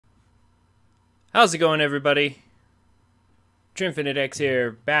How's it going, everybody? TrinfiniteX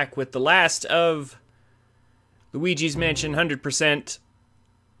here, back with the last of Luigi's Mansion 100%.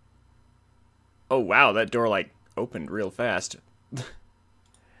 Oh wow, that door like opened real fast.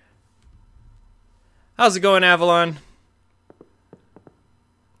 How's it going, Avalon?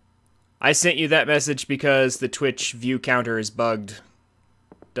 I sent you that message because the Twitch view counter is bugged.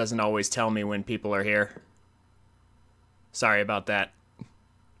 Doesn't always tell me when people are here. Sorry about that.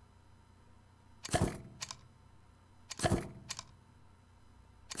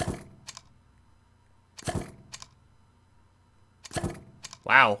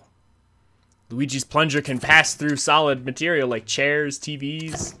 Wow. Luigi's plunger can pass through solid material like chairs,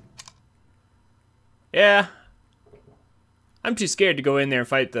 TVs. Yeah. I'm too scared to go in there and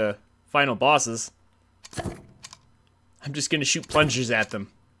fight the final bosses. I'm just gonna shoot plungers at them.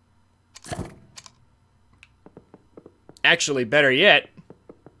 Actually, better yet,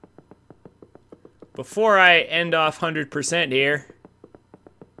 before I end off 100% here,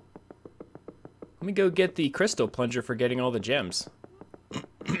 let me go get the crystal plunger for getting all the gems.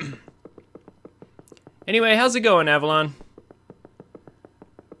 Anyway, how's it going, Avalon?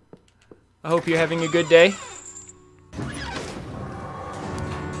 I hope you're having a good day.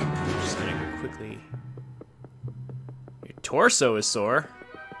 Just gonna quickly... Your torso is sore.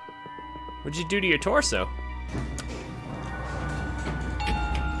 What'd you do to your torso?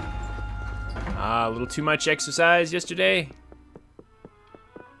 A little too much exercise yesterday.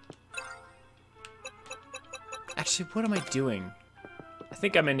 Actually, what am I doing? I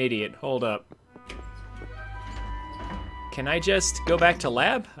think I'm an idiot. Hold up. Can I just go back to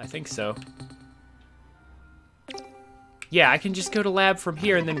lab? I think so. Yeah, I can just go to lab from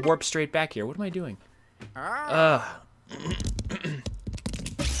here and then warp straight back here. What am I doing? How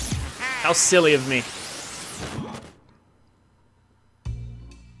silly of me.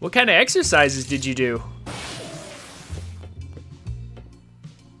 What kind of exercises did you do?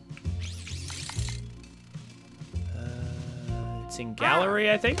 It's in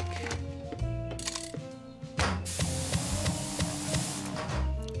gallery, I think.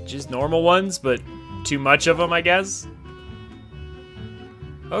 Just normal ones, but too much of them, I guess.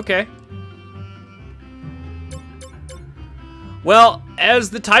 Okay. Well, as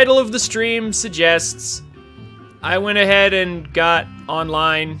the title of the stream suggests, I went ahead and got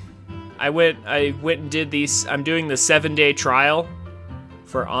online. I went and did these. I'm doing the 7-day trial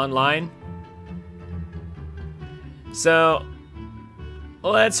for online. So,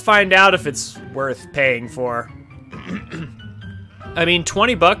 let's find out if it's worth paying for. I mean,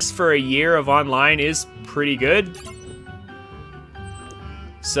 20 bucks for a year of online is pretty good.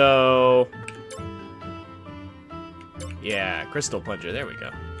 So, yeah, crystal plunger, there we go.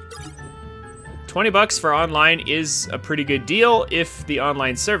 20 bucks for online is a pretty good deal if the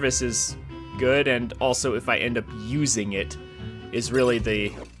online service is good, and also if I end up using it is really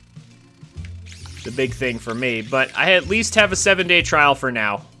the big thing for me. But I at least have a 7-day trial for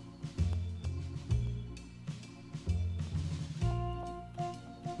now.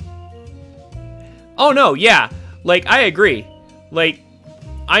 Oh no, yeah, like, I agree. Like,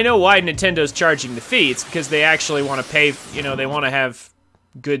 I know why Nintendo's charging the fee. It's because they actually want to pay, you know, they want to have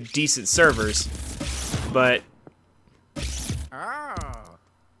good, decent servers. But,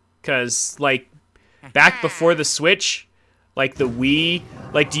 because, like, back before the Switch, like the Wii,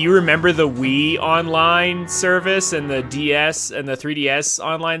 like, do you remember the Wii online service and the DS and the 3DS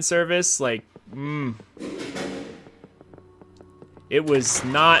online service? Like, it was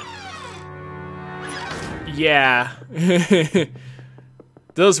not... Yeah,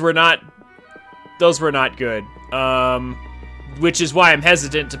 those were not good. Which is why I'm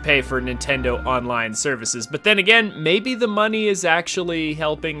hesitant to pay for Nintendo online services. But then again, maybe the money is actually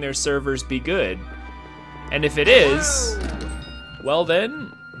helping their servers be good. And if it is, well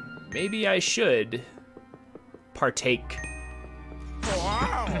then, maybe I should partake.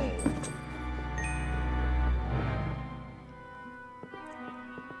 Wow.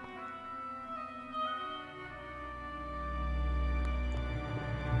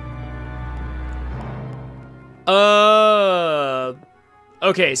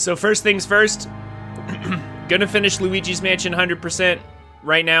 Okay, so first things first, gonna finish Luigi's Mansion 100%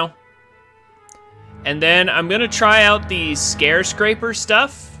 right now. And then I'm gonna try out the Scare Scraper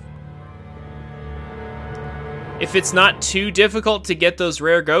stuff. If it's not too difficult to get those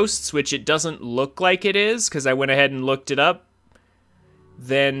rare ghosts, which it doesn't look like it is, because I went ahead and looked it up,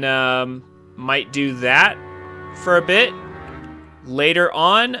 then might do that for a bit. Later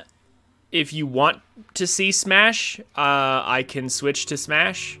on, if you want to see Smash, I can switch to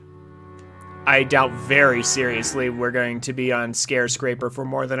Smash. I doubt very seriously we're going to be on Scare Scraper for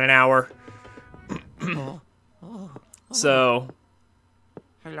more than an hour. So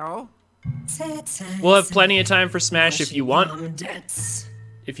Hello? we'll have plenty of time for Smash if you want.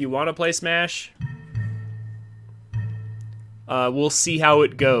 If you want to play Smash, we'll see how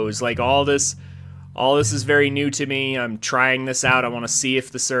it goes. Like all this is very new to me. I'm trying this out. I want to see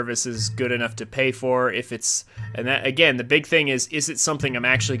if the service is good enough to pay for. If it's, and that again, the big thing is it something I'm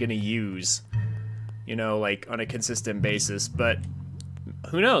actually going to use? You know, like on a consistent basis. But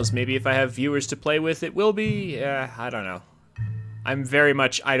who knows? Maybe if I have viewers to play with, it will be. I don't know. I'm very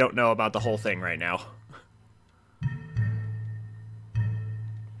much, I don't know about the whole thing right now.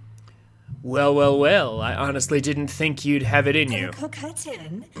 Well, well, well, I honestly didn't think you'd have it in you. A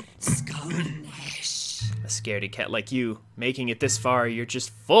scaredy cat like you, making it this far, you're just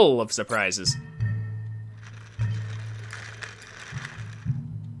full of surprises.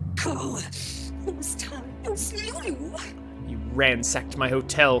 You ransacked my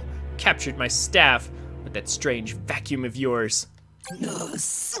hotel, captured my staff with that strange vacuum of yours.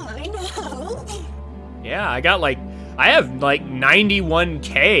 Yeah, I have like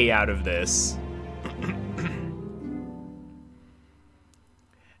 91K out of this.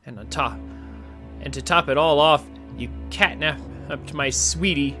 And to top it all off, you catnapped my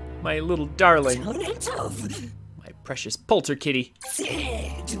sweetie, my little darling. My precious polter kitty.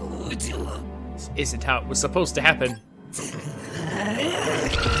 This isn't how it was supposed to happen.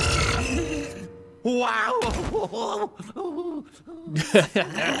 Wow!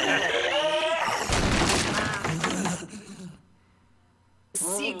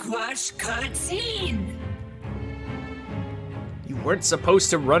 Sequash cutscene! You weren't supposed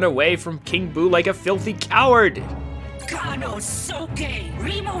to run away from King Boo like a filthy coward! Kanosuke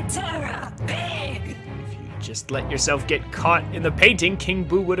Rimotara Big! If you just let yourself get caught in the painting, King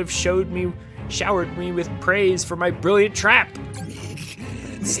Boo would have showered me with praise for my brilliant trap.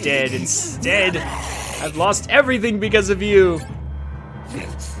 Instead, I've lost everything because of you.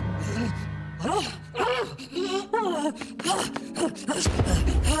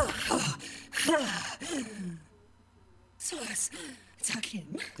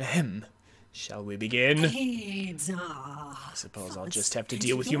 Ahem. Shall we begin? I suppose I'll just have to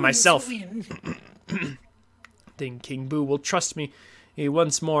deal with you myself. Then King Boo will trust me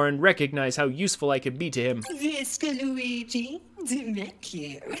once more and recognize how useful I could be to him. Luigi,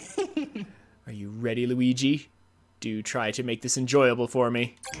 Are you ready, Luigi? Do try to make this enjoyable for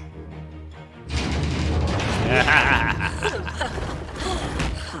me.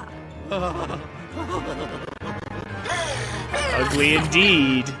 Ugly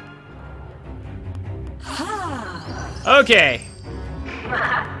indeed. Okay.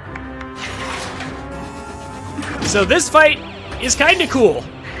 So this fight is kind of cool.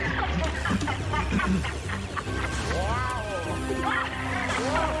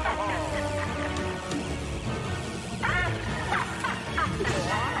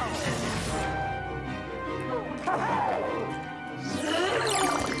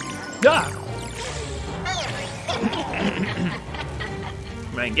 Ah!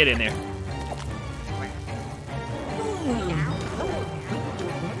 Come on, get in there.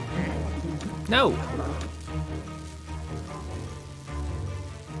 No.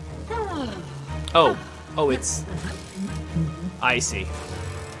 Oh, it's... I see.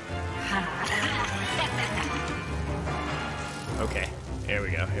 Okay, here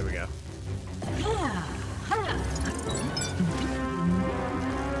we go, here we go.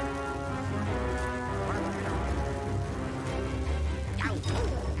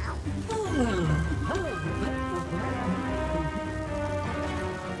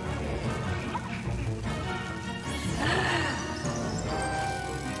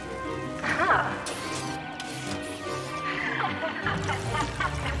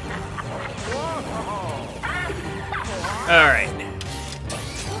 Alright.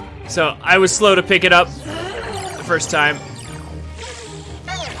 So, I was slow to pick it up the first time.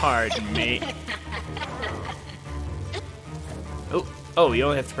 Pardon me. Oh, you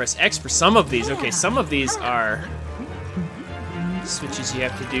only have to press X for some of these. Okay, some of these are switches you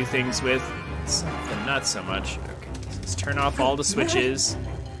have to do things with. Some of them not so much. Okay, so let's turn off all the switches.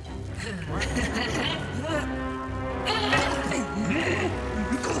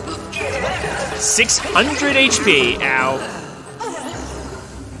 $600 HP. Ow.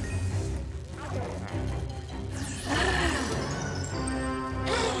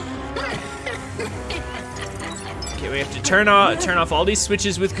 Okay, we have to turn off all these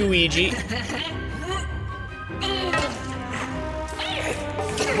switches with Luigi.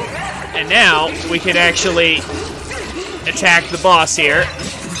 And now we can actually attack the boss here.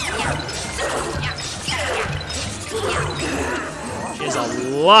 She has a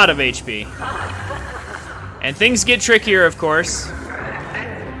lot of HP. And things get trickier, of course.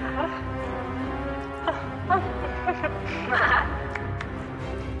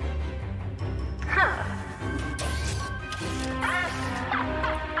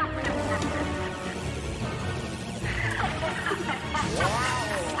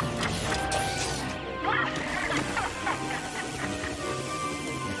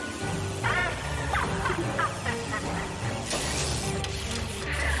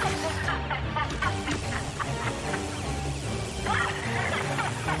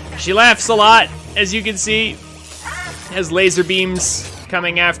 She laughs a lot, as you can see. Has laser beams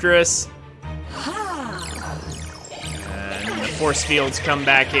coming after us. And the force fields come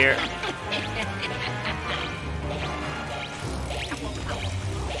back here.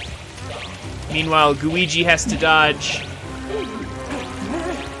 Meanwhile, Luigi has to dodge.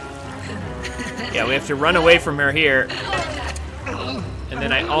 Yeah, we have to run away from her here. And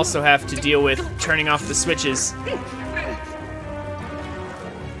then I also have to deal with turning off the switches.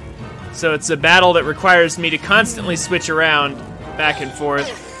 So it's a battle that requires me to constantly switch around, back and forth.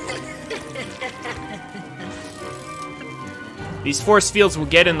 These force fields will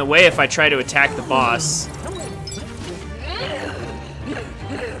get in the way if I try to attack the boss.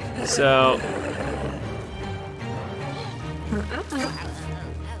 So...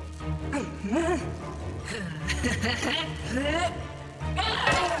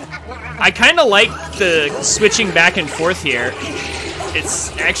 I kind of like the switching back and forth here.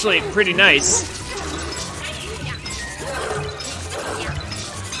 It's actually pretty nice.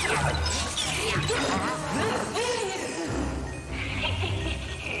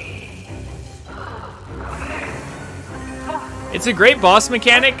 It's a great boss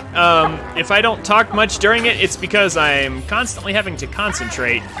mechanic. If I don't talk much during it, it's because I'm constantly having to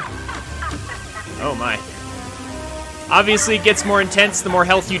concentrate. Oh my. Obviously, it gets more intense the more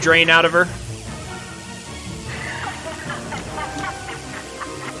health you drain out of her.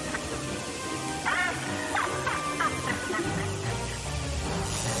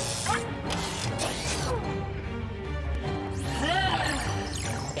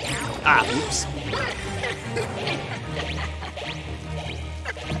 Ah, oops.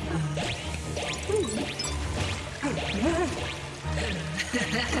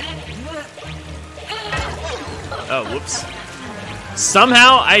 Oh, whoops.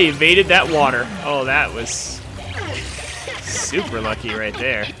 Somehow I evaded that water. Oh, that was super lucky right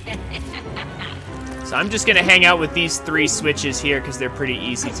there. So I'm just gonna hang out with these 3 switches here because they're pretty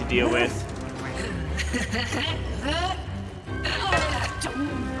easy to deal with.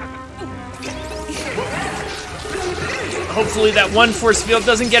 Hopefully that one force field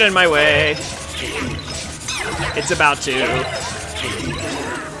doesn't get in my way. It's about to.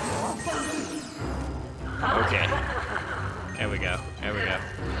 Okay. There we go. There we go.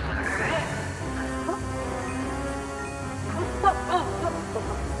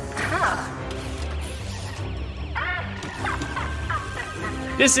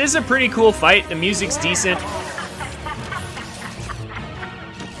 This is a pretty cool fight. The music's decent.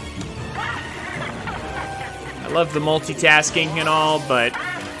 I love the multitasking and all, but...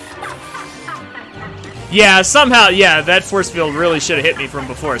 yeah, somehow, yeah, that force field really should have hit me from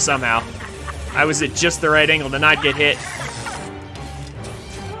before, somehow. I was at just the right angle to not get hit.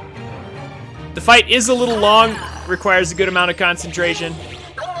 The fight is a little long, requires a good amount of concentration.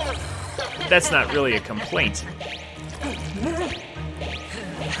 That's not really a complaint.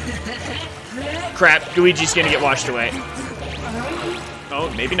 Crap, Luigi's gonna get washed away.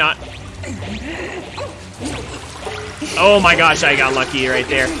 Oh, maybe not. Oh my gosh, I got lucky right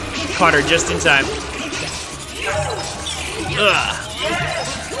there. Caught her just in time. Ugh.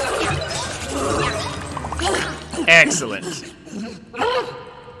 Excellent.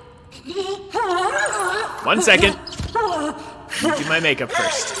 1 second. Do my makeup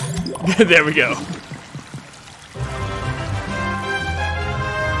first. There we go.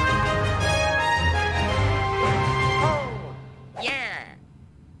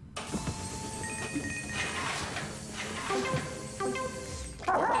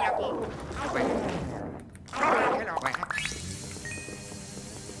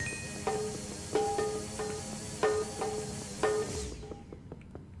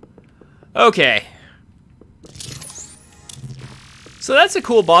 Okay. So that's a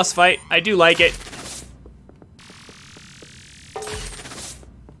cool boss fight. I do like it.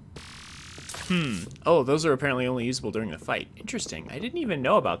 Oh, those are apparently only usable during the fight. Interesting. I didn't even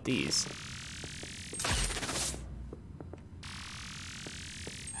know about these.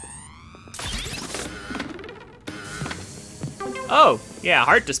 Oh, yeah,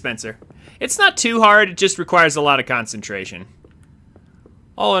 heart dispenser. It's not too hard, it just requires a lot of concentration.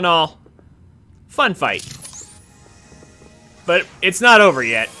 All in all, fun fight. But it's not over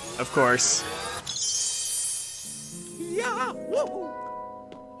yet, of course. Yeah. Woohoo.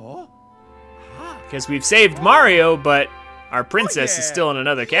 Oh. Because we've saved Mario, but our princess is still in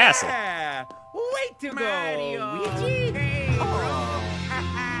another castle. Yeah. Way to Mario. go, Luigi. Hey. Oh.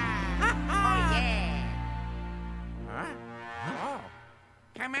 yeah. Huh? Oh.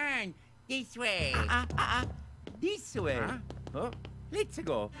 Come on, this way. This way. Oh. Let's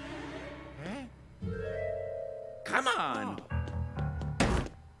go. Huh? Come on.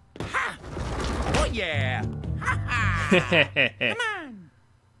 Ha! Oh yeah. Come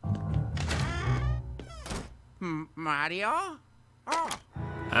on. Mario? Oh.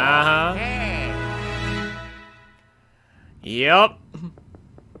 Uh-huh. Hey. Yep.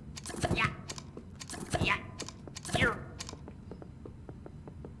 Yeah. Yeah. You.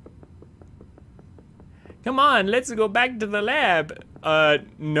 Come on, let's go back to the lab.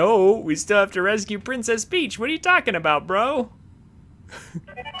 No, we still have to rescue Princess Peach. What are you talking about, bro?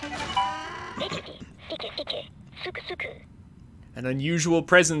 An unusual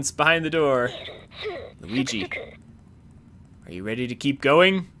presence behind the door. Luigi, are you ready to keep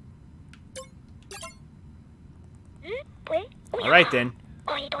going? All right then.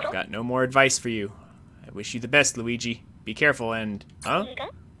 I've got no more advice for you. I wish you the best, Luigi. Be careful and... Huh?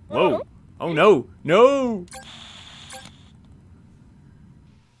 Whoa. Oh no. No!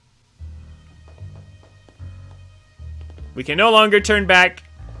 We can no longer turn back.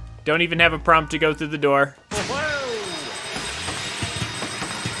 Don't even have a prompt to go through the door.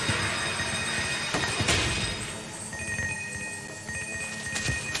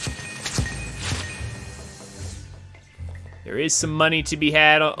 There is some money to be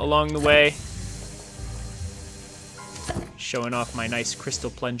had along the way. Showing off my nice crystal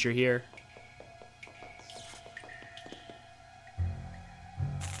plunger here.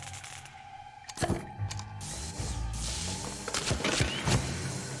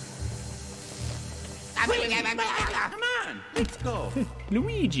 Come on. Let's go.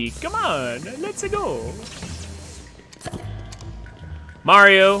 Luigi, come on, let's go.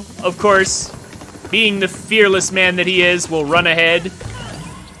 Mario, of course, being the fearless man that he is, will run ahead.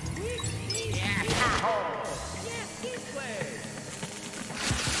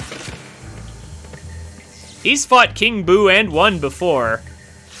 He's fought King Boo and won before,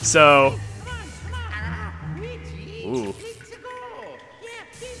 so... Ooh.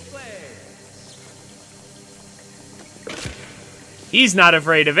 He's not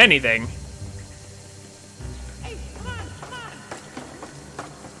afraid of anything.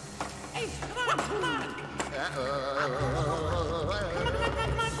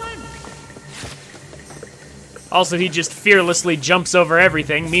 Also, he just fearlessly jumps over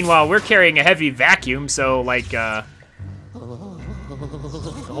everything. Meanwhile, we're carrying a heavy vacuum, so, like, the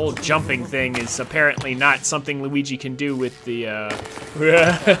whole jumping thing is apparently not something Luigi can do with the,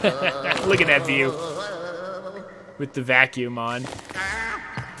 Look at that view. With the vacuum on.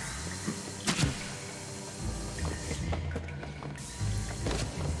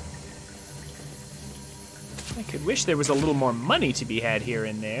 I could wish there was a little more money to be had here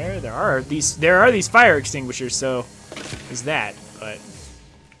and there. There are these fire extinguishers, so there's that, but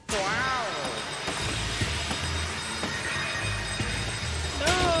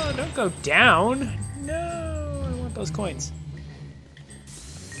no, don't go down. No, I want those coins.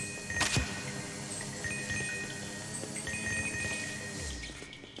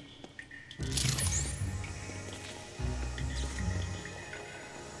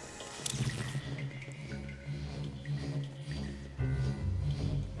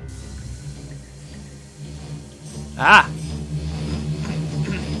 Ah!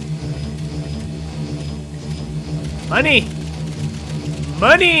 Money!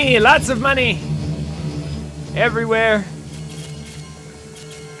 Money! Lots of money! Everywhere.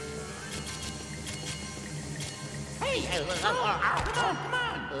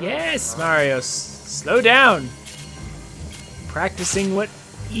 Yes, Mario, slow down. Practicing what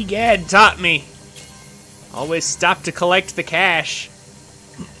Egad taught me. Always stop to collect the cash.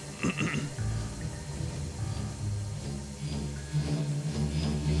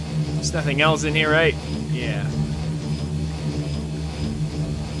 There's nothing else in here, right? Yeah.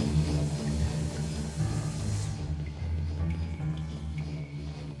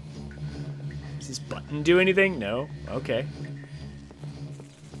 Does this button do anything? No. Okay.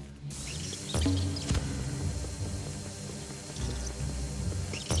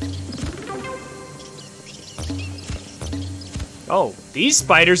 Oh, these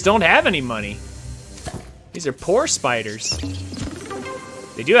spiders don't have any money. These are poor spiders.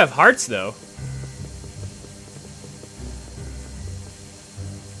 They do have hearts, though.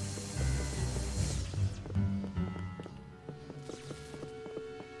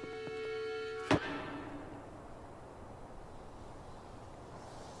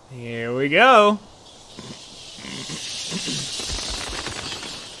 we go.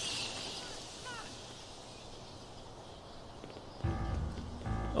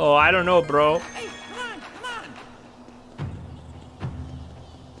 Oh, I don't know, bro. Hey, come on.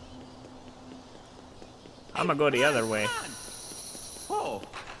 I'm gonna go the other way. Oh.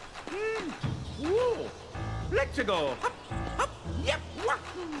 Whoa. Let's go. Hop, hop. Yep. Wah.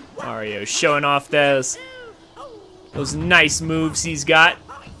 Mario showing off those nice moves he's got.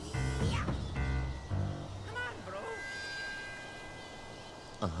 Oh, yeah. Come on,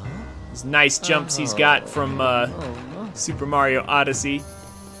 bro. Those nice jumps he's got from Super Mario Odyssey,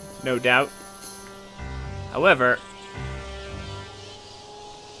 no doubt. However,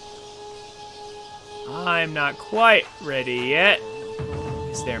 I'm not quite ready yet.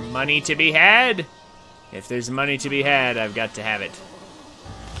 Is there money to be had? If there's money to be had, I've got to have it.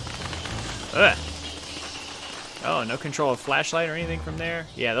 Ugh. Oh, no control of flashlight or anything from there?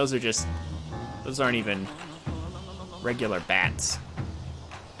 Yeah, those aren't even regular bats.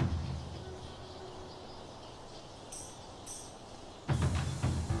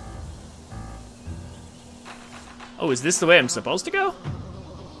 Oh, is this the way I'm supposed to go?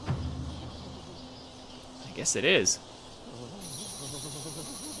 I guess it is.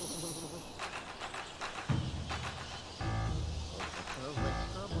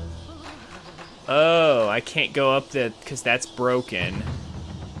 Oh, I can't go up that because that's broken.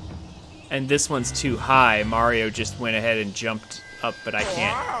 And this one's too high. Mario just went ahead and jumped up, but I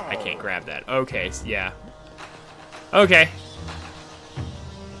can't grab that. Okay, yeah. Okay.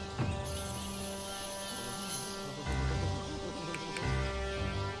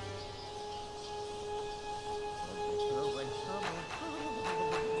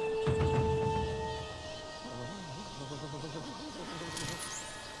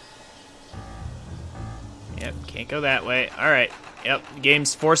 Yep, can't go that way. Alright, yep, the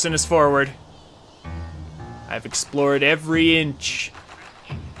game's forcing us forward. I've explored every inch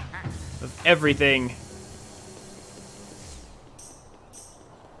of everything.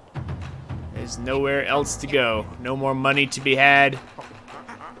 There's nowhere else to go. No more money to be had.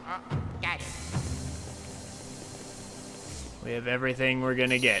 Got it. We have everything we're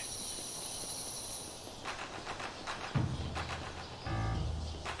gonna get.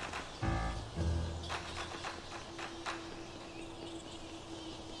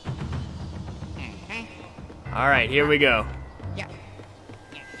 All right, here we go. Yeah.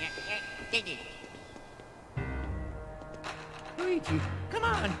 Did it. Luigi, come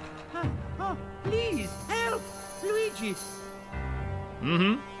on. Oh, please, help. Luigi.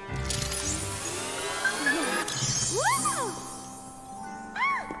 Mm-hmm.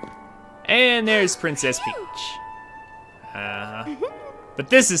 And there's Princess Peach. Uh-huh. But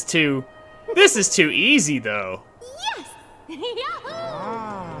this is too easy, though. Yes!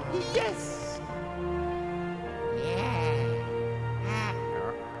 Yahoo! Yes.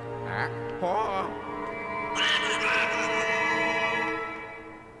 Oh.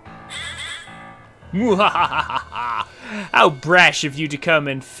 Mwahahaha! How brash of you to come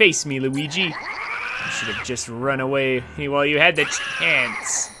and face me, Luigi. You should have just run away while you had the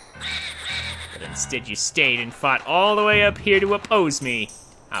chance. But instead you stayed and fought all the way up here to oppose me.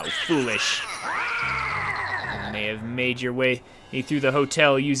 How foolish. You may have made your way through the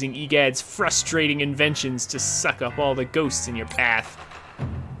hotel using Egad's frustrating inventions to suck up all the ghosts in your path.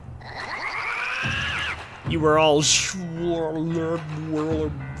 You were all slurg.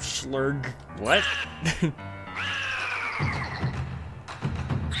 What?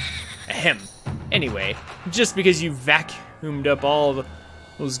 Ahem. Anyway, just because you vacuumed up all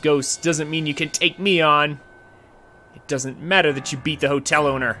those ghosts doesn't mean you can take me on. It doesn't matter that you beat the hotel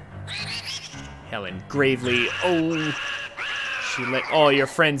owner. Helen Gravely, oh, she let all your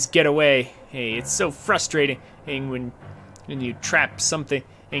friends get away. Hey, it's so frustrating when you trap something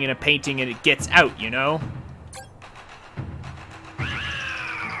in a painting and it gets out, you know?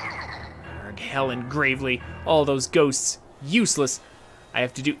 Helen Gravely, all those ghosts, useless. I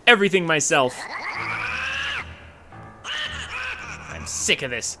have to do everything myself. I'm sick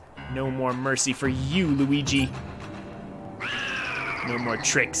of this. No more mercy for you, Luigi. No more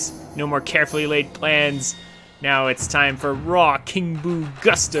tricks. No more carefully laid plans. Now it's time for raw King Boo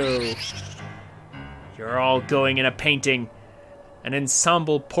gusto. You're all going in a painting. An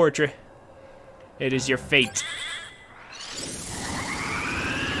ensemble portrait. It is your fate.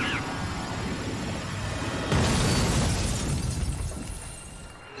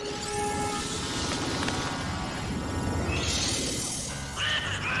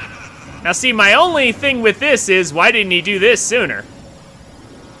 Now see, my only thing with this is, why didn't he do this sooner?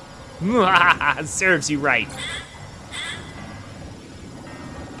 Serves you right.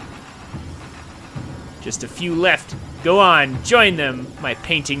 Just a few left. Go on, join them. My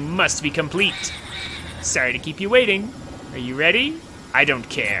painting must be complete. Sorry to keep you waiting. Are you ready? I don't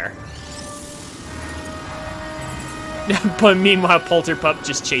care. But meanwhile, Polterpup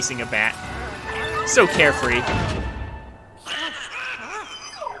just chasing a bat. So carefree.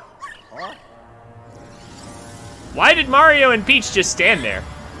 Why did Mario and Peach just stand there?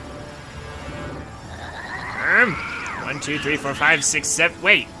 1, 2, 3, 4, 5, 6, 7.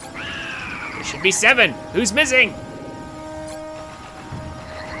 Wait. There should be 7. Who's missing?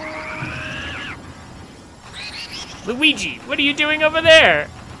 Luigi, what are you doing over there?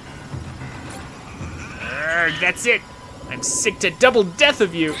 That's it. I'm sick to double death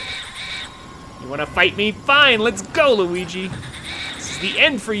of you. You wanna fight me? Fine, let's go, Luigi. This is the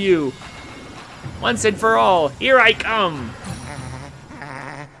end for you. Once and for all, here I come.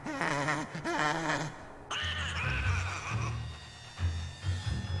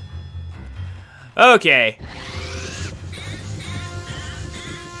 Okay.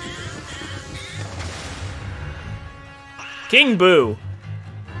 King Boo.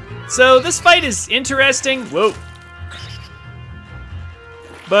 So this fight is interesting. Whoa.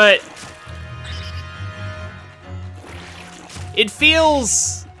 But it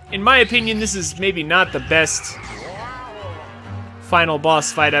feels, in my opinion, this is maybe not the best final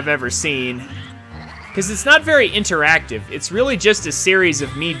boss fight I've ever seen. Because it's not very interactive. It's really just a series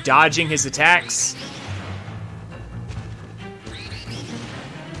of me dodging his attacks.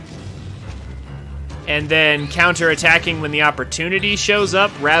 And then counter-attacking when the opportunity shows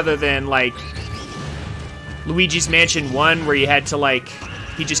up, rather than like Luigi's Mansion 1 where you had to like,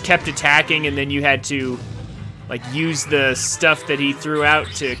 he just kept attacking and then you had to like use the stuff that he threw out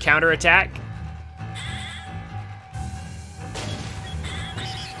to counterattack.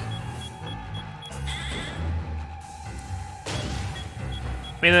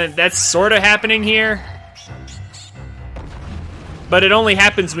 I mean, that's sort of happening here. But it only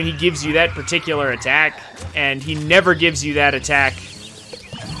happens when he gives you that particular attack, and he never gives you that attack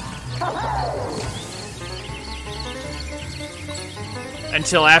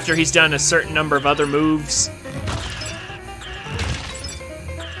until after he's done a certain number of other moves.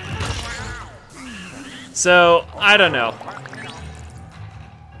 So, I don't know.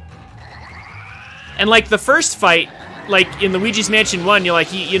 And like the first fight, like in Luigi's Mansion 1, you're like,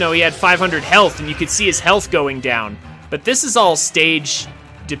 he had 500 health and you could see his health going down. But this is all stage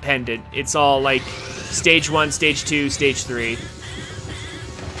dependent. It's all like stage 1, stage 2, stage 3.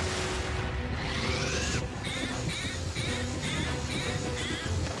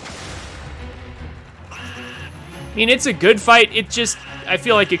 I mean, it's a good fight. It just, I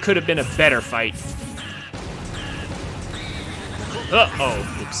feel like it could have been a better fight.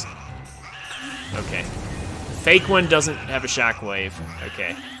 Uh-oh, oops. Okay. The fake one doesn't have a shockwave.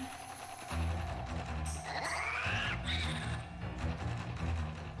 Okay.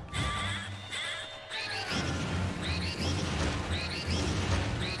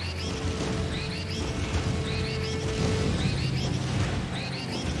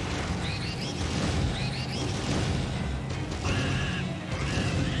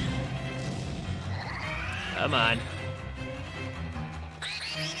 Come on.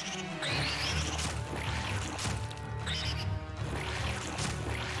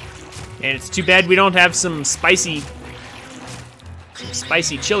 And it's too bad we don't have some spicy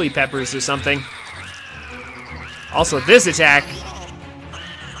chili peppers or something. Also, this attack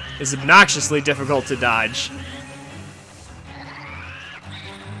is obnoxiously difficult to dodge.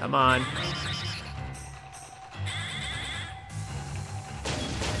 Come on.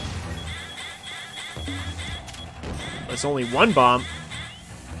 There's only one bomb.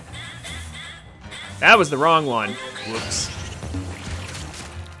 That was the wrong one. Whoops.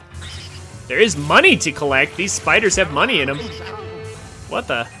 There is money to collect. These spiders have money in them. What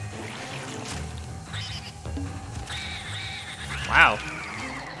the? Wow.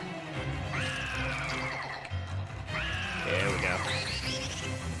 There we go.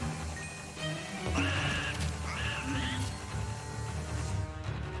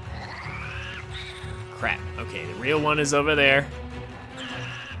 Crap. Okay, the real one is over there.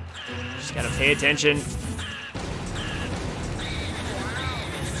 Just gotta pay attention.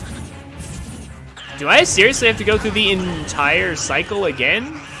 Do I seriously have to go through the entire cycle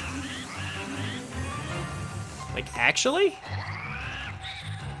again? Like, actually?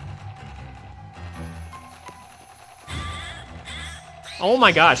 Oh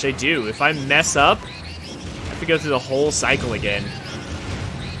my gosh, I do. If I mess up, I have to go through the whole cycle again.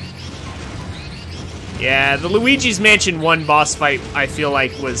 Yeah, the Luigi's Mansion 1 boss fight, I feel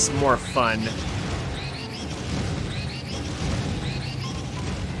like, was more fun.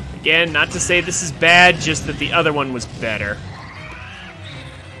 Again, not to say this is bad, just that the other one was better.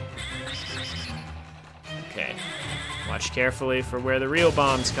 Okay. Watch carefully for where the real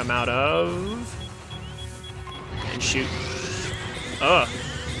bombs come out of. And shoot. Ugh.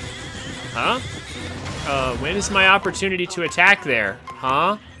 Huh? When is my opportunity to attack there?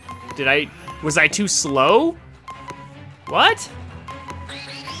 Huh? Was I too slow? What?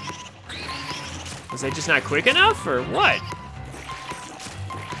 Was I just not quick enough, or what?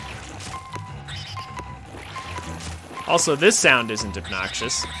 Also, this sound isn't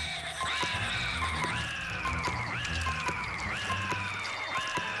obnoxious.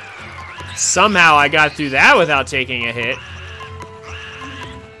 Somehow I got through that without taking a hit.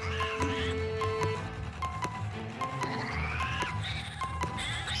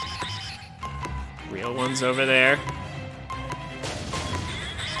 Real ones over there.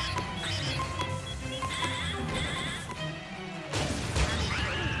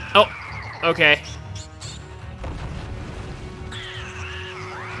 Oh, okay.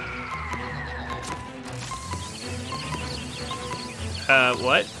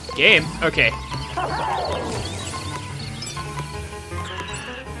 What? Game? Okay.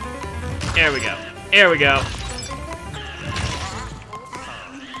 There we go. There we go.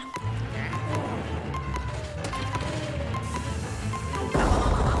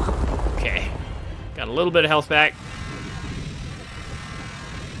 Okay. Got a little bit of health back.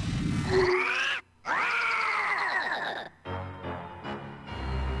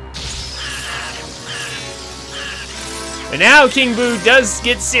 But now King Boo does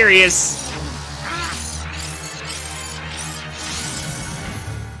get serious.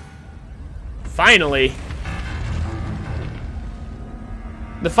 Finally.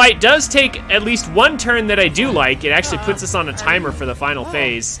 The fight does take at least one turn that I do like. It actually puts us on a timer for the final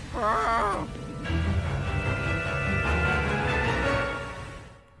phase.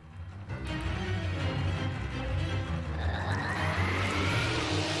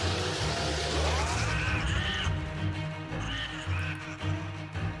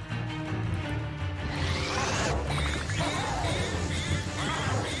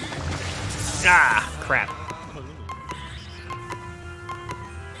 Ah, crap.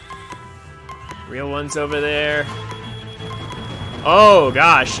 Real ones over there. Oh,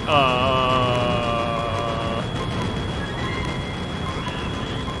 gosh.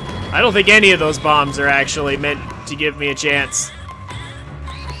 I don't think any of those bombs are actually meant to give me a chance.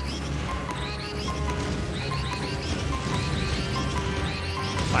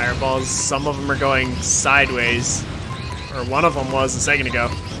 Fireballs, some of them are going sideways. Or one of them was a second ago.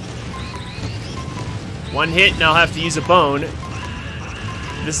 One hit and I'll have to use a bone.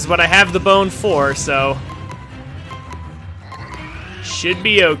 This is what I have the bone for, so should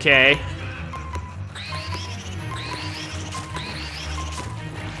be okay.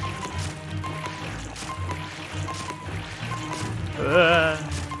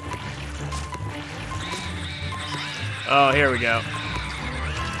 Oh, here we go.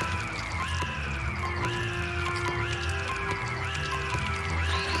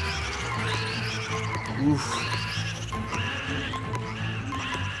 Oof.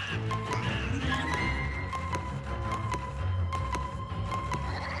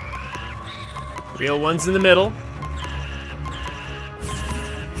 Real ones in the middle.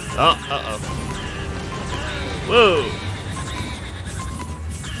 Oh, uh-oh. Whoa.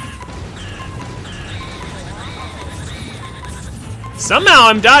 Somehow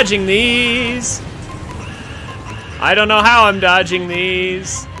I'm dodging these. I don't know how I'm dodging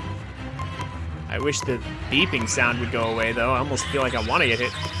these. I wish the beeping sound would go away, though. I almost feel like I want to get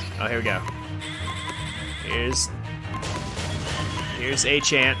hit. Oh, here we go. Here's a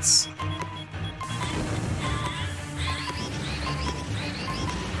chance.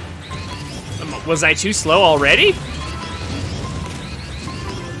 Was I too slow already?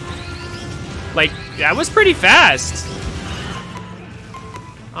 Like, that was pretty fast.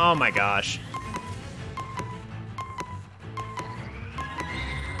 Oh my gosh.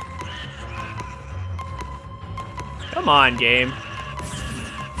 Come on, game.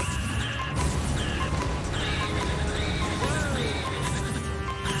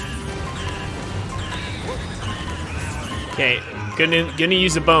 Okay, gonna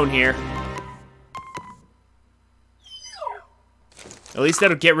use a bone here. At least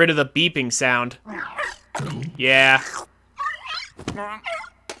that'll get rid of the beeping sound. Yeah.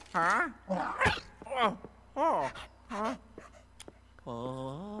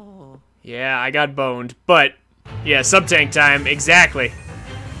 Yeah, I got boned, but yeah, sub-tank time, exactly.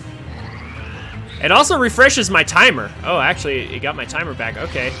 It also refreshes my timer. Oh, actually, it got my timer back,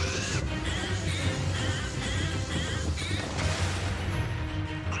 okay.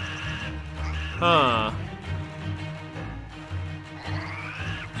 Huh.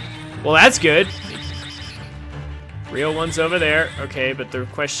 Well, that's good. Real one's over there. Okay, but the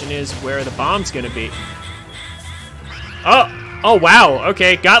question is, where are the bombs gonna be? Oh, wow.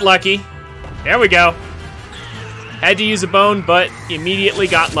 Okay, got lucky. There we go. Had to use a bone, but immediately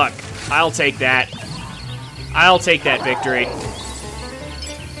got luck. I'll take that. I'll take that victory.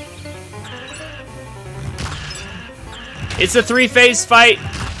 It's a 3-phase fight.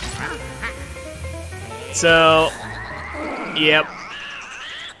 So, yep.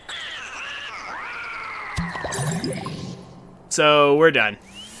 So, we're done.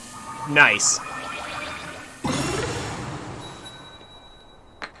 Nice.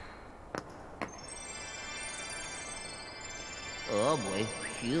 Oh boy.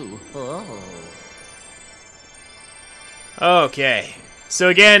 Phew. Oh. Okay. So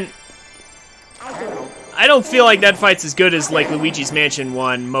again, I don't feel like that fight's as good as like Luigi's Mansion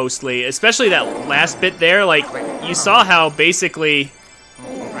 1 mostly, especially that last bit there. Like, you saw how basically...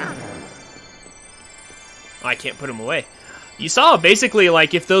 Oh, I can't put him away. You saw basically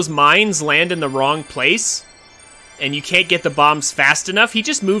like if those mines land in the wrong place and you can't get the bombs fast enough, he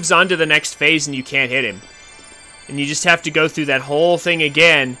just moves on to the next phase and you can't hit him. And you just have to go through that whole thing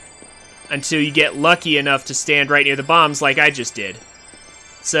again until you get lucky enough to stand right near the bombs like I just did.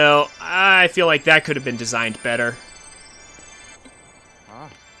 So, I feel like that could have been designed better.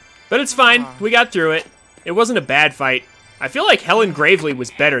 But it's fine. We got through it. It wasn't a bad fight. I feel like Helen Gravely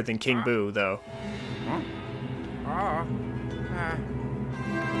was better than King Boo, though.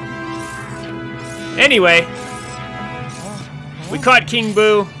 Anyway, we caught King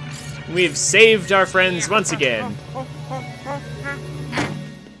Boo. We've saved our friends once again.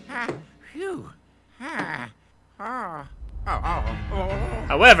 Phew.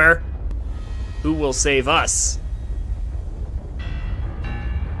 However, who will save us?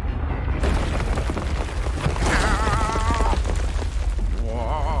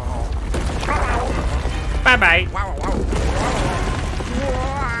 Bye-bye.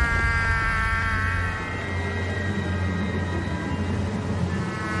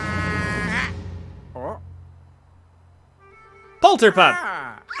 Polterpup.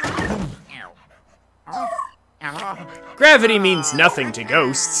 Gravity means nothing to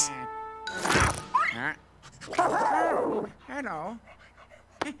ghosts. Oh, hello.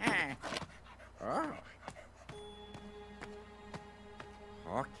 Oh.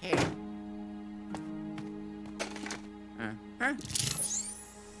 Okay. Huh?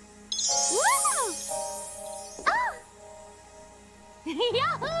 Woo! Oh!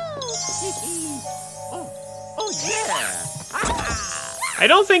 Yahoo! Oh yeah. I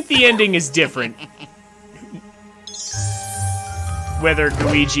don't think the ending is different. Whether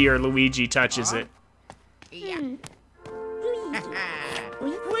Luigi or Luigi touches it. Yeah.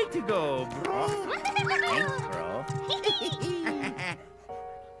 Way to go, bro. Thanks, bro.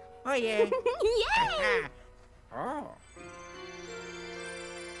 Oh yeah. Yay! Oh.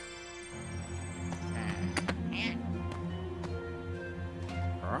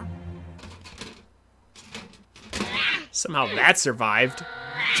 Huh? Somehow that survived.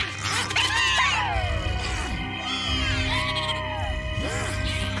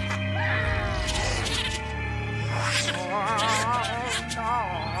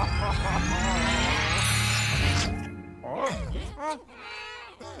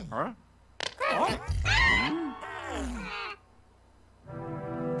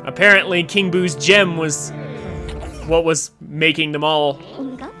 Apparently, King Boo's gem was what was making them all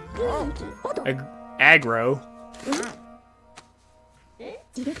aggro.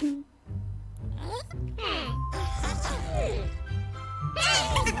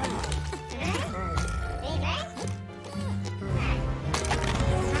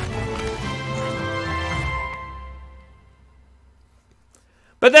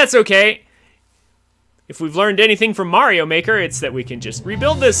 But that's okay. If we've learned anything from Mario Maker, it's that we can just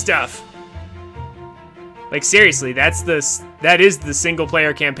rebuild this stuff. Like, seriously, that is the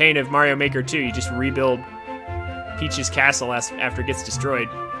single-player campaign of Mario Maker 2. You just rebuild Peach's castle after it gets destroyed.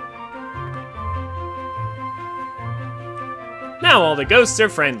 Now all the ghosts are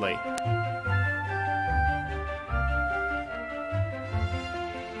friendly.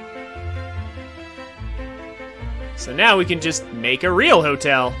 So now we can just make a real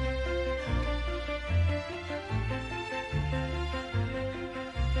hotel.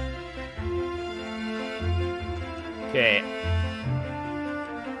 Okay.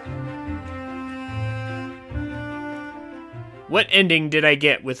 What ending did I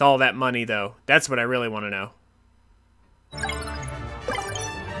get with all that money, though? That's what I really want to know.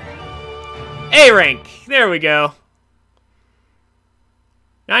 A rank! There we go.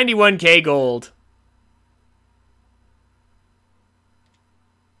 91K gold.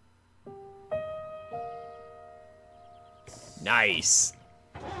 Nice.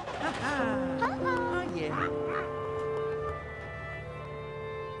 Oh, yeah.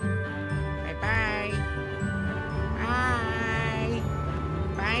 Bye-bye. Bye.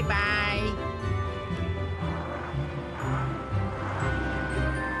 Bye-bye.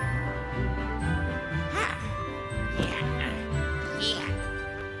 Ha. Yeah. Yeah.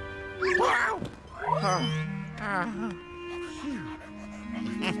 Wow.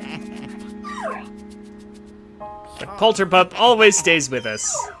 But Polterpup always stays with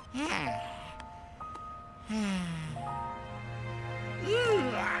us.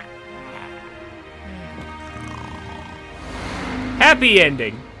 Happy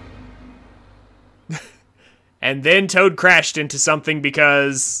ending. And then Toad crashed into something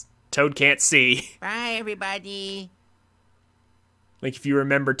because Toad can't see. Bye, everybody. Like if you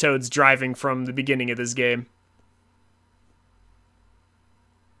remember Toad's driving from the beginning of this game.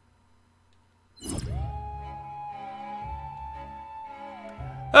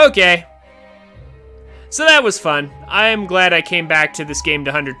 Okay. So that was fun. I am glad I came back to this game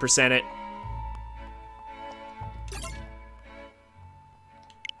to 100% it.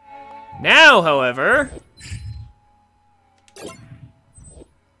 Now, however...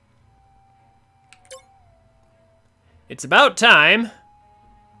 it's about time.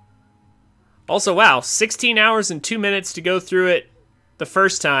 Also, wow, 16 hours and 2 minutes to go through it the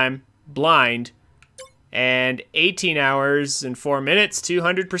first time, blind. And 18 hours and 4 minutes to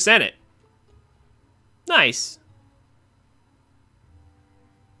 100% it. Nice.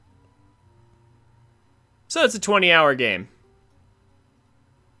 So it's a 20-hour game.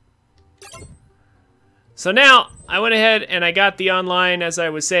 So now, I went ahead and I got the online, as I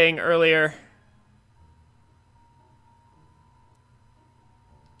was saying earlier.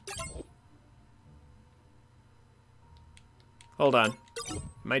 Hold on.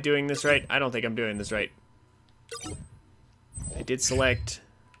 Am I doing this right? I don't think I'm doing this right. I did select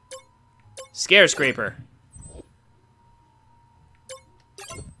Scare Scraper.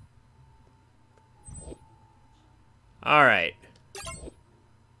 All right.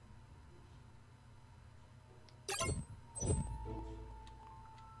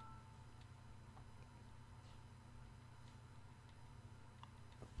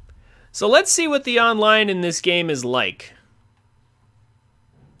 So let's see what the online in this game is like.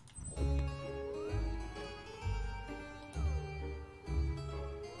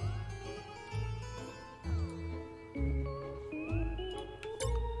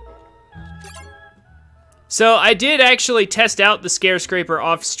 So I did actually test out the Scare Scraper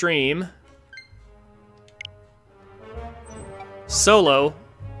off stream. Solo.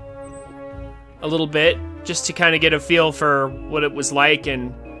 A little bit, just to kind of get a feel for what it was like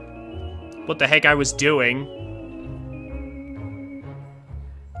and what the heck I was doing.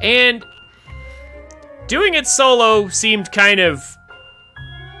 And doing it solo seemed kind of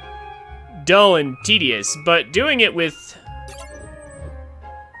dull and tedious, but doing it with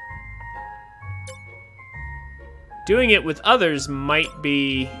others might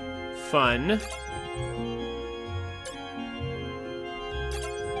be fun.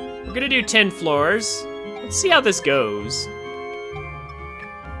 We're gonna do 10 floors. Let's see how this goes.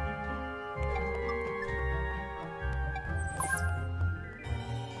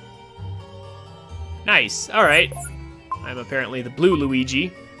 Nice, all right. I'm apparently the blue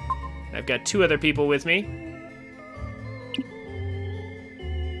Luigi. I've got 2 other people with me.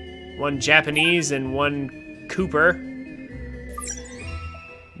 One Japanese and one Cooper.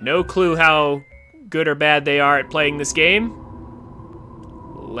 No clue how good or bad they are at playing this game.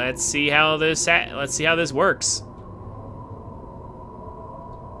 Let's see how this works.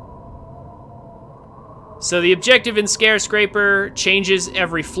 So the objective in Scare Scraper changes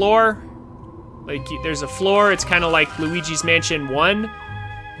every floor. Like there's a floor, it's kind of like Luigi's Mansion 1.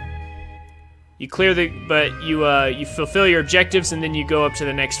 You clear you fulfill your objectives and then you go up to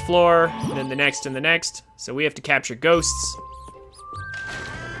the next floor, and then the next and the next. So we have to capture ghosts.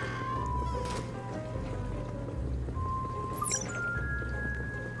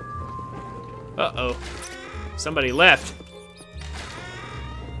 Uh-oh. Somebody left.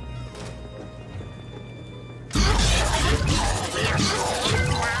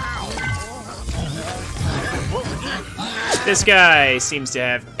 This guy seems to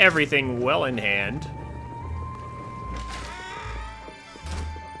have everything well in hand.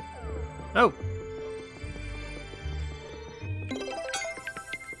 Oh.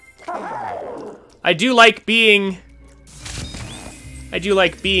 I do like being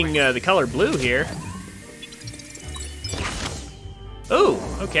the color blue here. Ooh,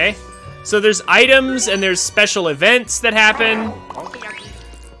 Okay. So there's items and there's special events that happen.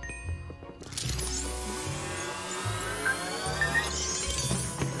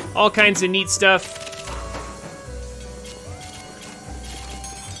 All kinds of neat stuff.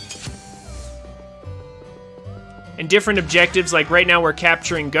 And different objectives, like right now we're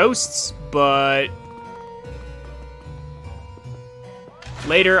capturing ghosts, but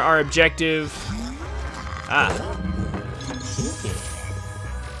later our objective...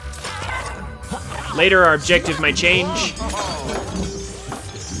 Later our objective might change.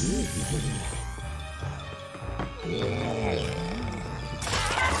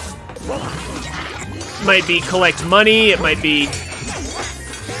 Might be collect money, it might be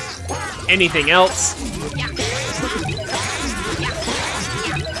anything else.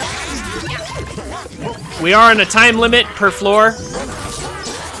 We are on a time limit per floor.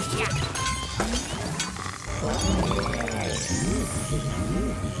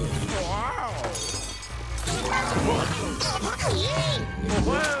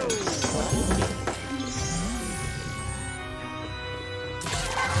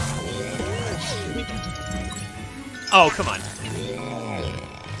 Oh, come on.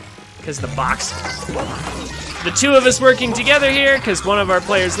 Because the box. The two of us working together here, because one of our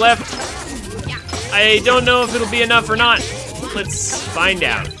players left. I don't know if it'll be enough or not. Let's find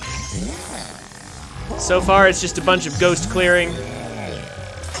out. So far, it's just a bunch of ghost clearing.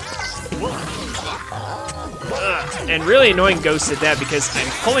 And really annoying ghosts at that, because I'm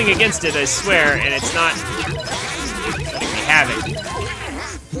pulling against it, I swear, and it's not letting me have it.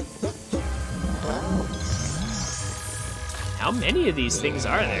 How many of these things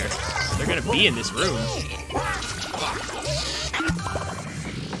are there? They're gonna be in this room.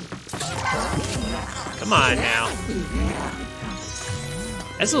 Come on now.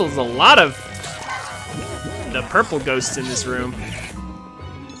 There's a lot of the purple ghosts in this room.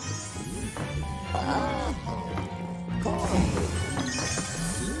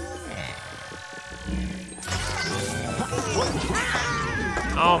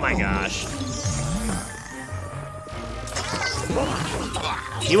 Oh my gosh.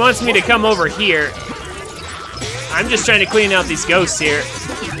 He wants me to come over here. I'm just trying to clean out these ghosts here.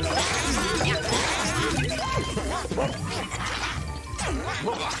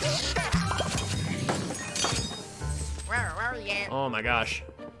 Oh my gosh.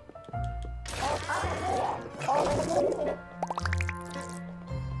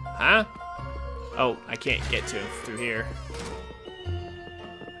 Huh? Oh, I can't get to him through here.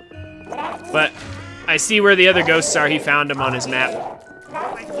 But I see where the other ghosts are. He found them on his map.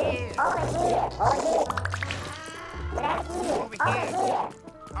 Over here.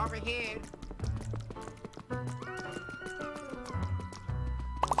 Over here.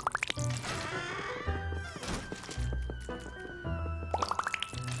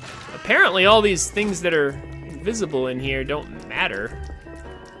 Apparently all these things that are invisible in here don't matter.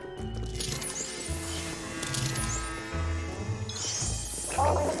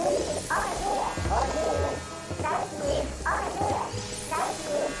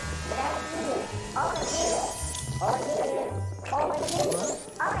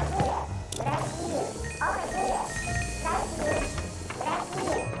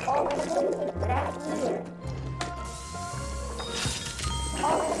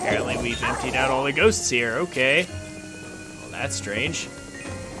 Apparently we've emptied out all the ghosts here, okay. Well, that's strange.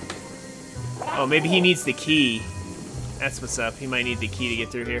 Oh, maybe he needs the key. That's what's up, he might need the key to get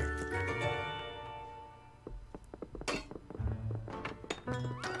through here.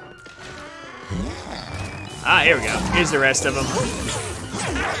 Ah, here we go. Here's the rest of them.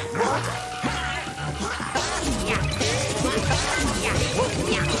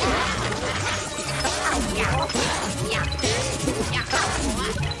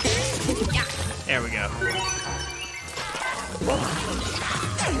 There we go.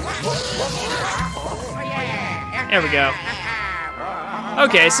 There we go.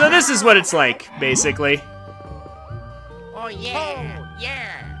 Okay, so this is what it's like, basically. Oh yeah,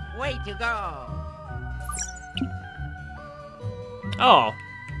 yeah. Way to go. Oh.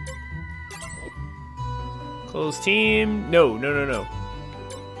 Close team. No.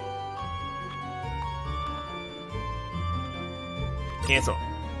 Cancel.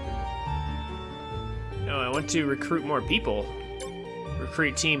 No, I want to recruit more people.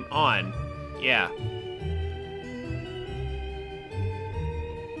 Recruit team on. Yeah.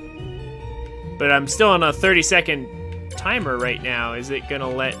 But I'm still on a 30-second timer right now. Is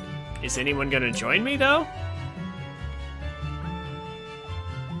anyone gonna join me though?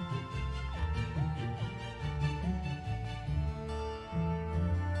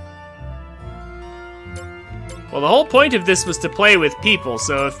 Well, the whole point of this was to play with people,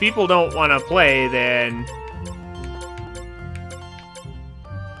 so if people don't want to play, then...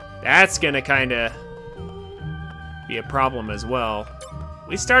 that's gonna kinda be a problem as well.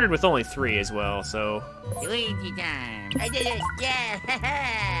 We started with only 3 as well, so... Luigi time. I did it. Yeah.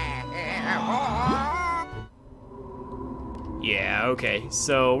 yeah, okay.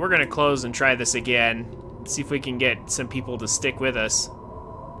 So we're gonna close and try this again. See if we can get some people to stick with us.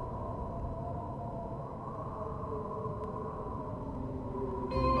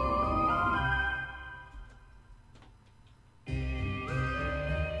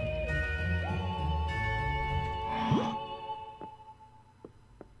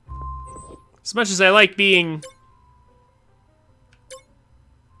 As much as I like being...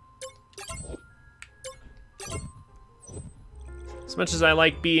 as much as I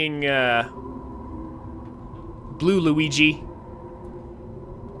like being, Blue Luigi,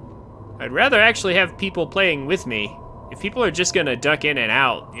 I'd rather actually have people playing with me. If people are just gonna duck in and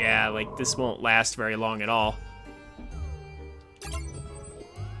out, yeah, like, this won't last very long at all.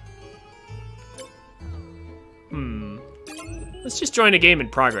 Let's just join a game in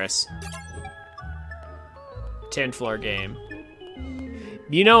progress. 10-floor game.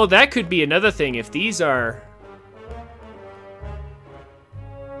 You know, that could be another thing if these are...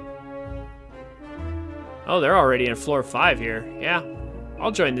 oh, they're already in floor 5 here. Yeah,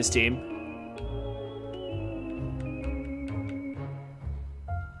 I'll join this team.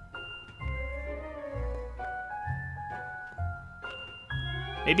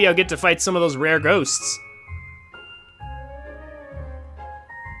 Maybe I'll get to fight some of those rare ghosts.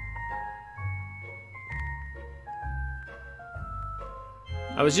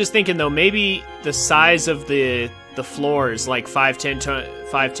 I was just thinking though, maybe the size of the floors, like 5, 10,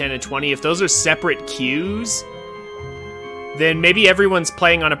 10, and 20, if those are separate queues, then maybe everyone's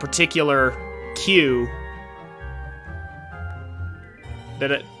playing on a particular queue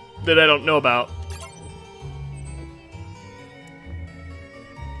that I don't know about.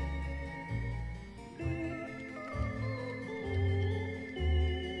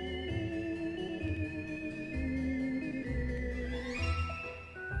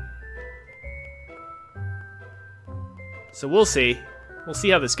 So we'll see. We'll see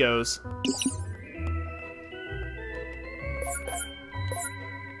how this goes.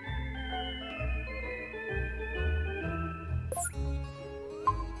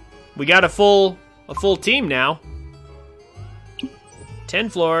 We got a full team now. 10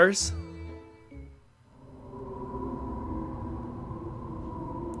 floors.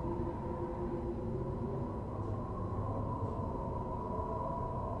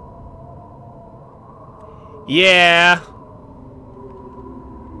 Yeah.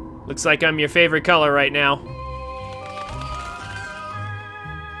 Looks like I'm your favorite color right now.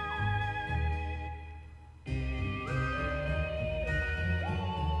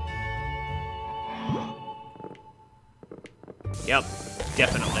 Yep,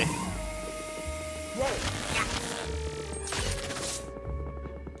 definitely.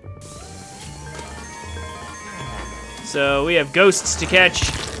 So we have ghosts to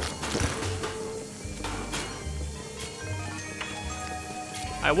catch.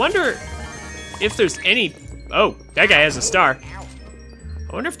 I wonder if there's any... oh, that guy has a star.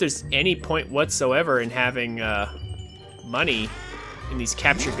 I wonder if there's any point whatsoever in having money in these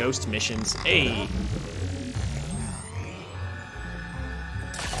capture ghost missions. Hey.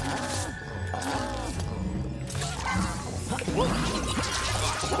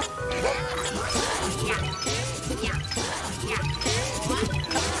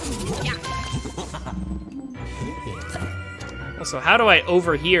 So how do I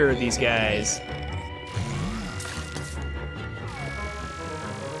overhear these guys?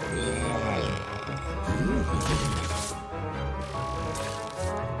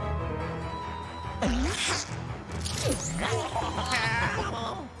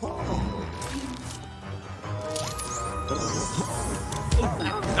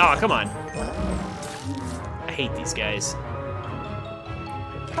 Oh, come on. I hate these guys.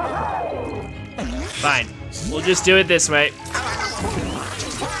 Fine. We'll just do it this way.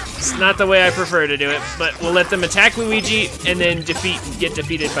 It's not the way I prefer to do it, but we'll let them attack Luigi and then get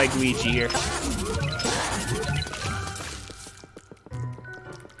defeated by Luigi here.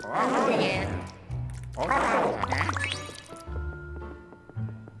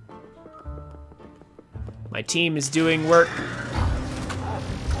 My team is doing work.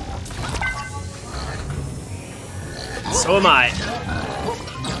 So am I.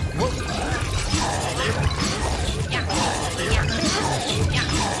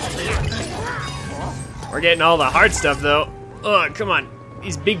 We're getting all the hard stuff, though. Ugh, come on.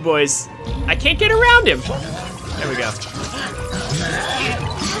 These big boys. I can't get around him. There we go.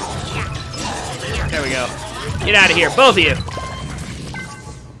 There we go. Get out of here, both of you.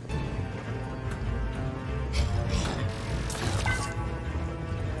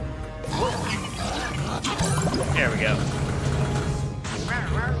 There we go.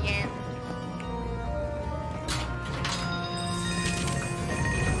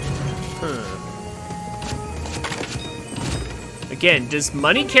 Again, does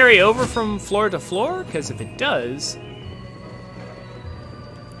money carry over from floor to floor? Because if it does,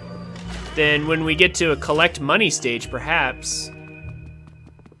 then when we get to a collect money stage, perhaps.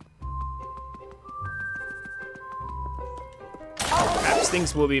 Perhaps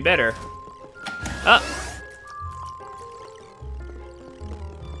things will be better. Ah!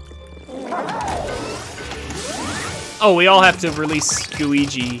 Oh, we all have to release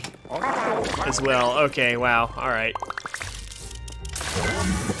Luigi as well. Okay, wow, alright.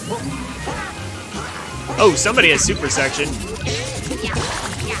 Oh, somebody has super section.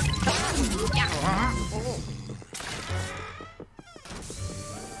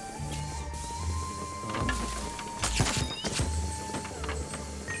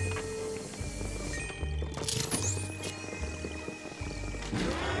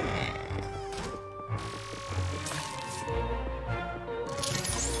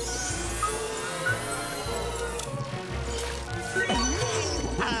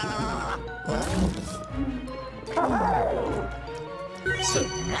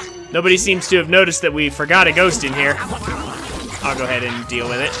 Nobody seems to have noticed that we forgot a ghost in here. I'll go ahead and deal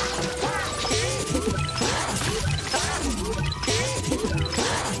with it.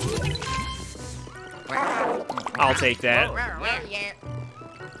 I'll take that.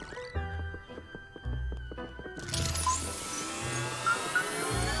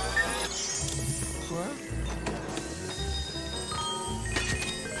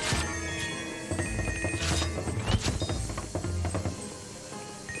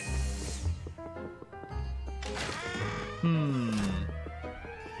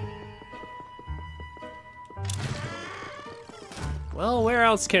 Well, where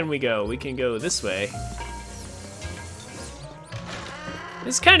else can we go? We can go this way.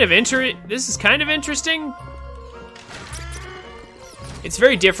 This is kind of interesting. It's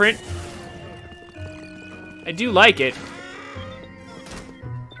very different. I do like it.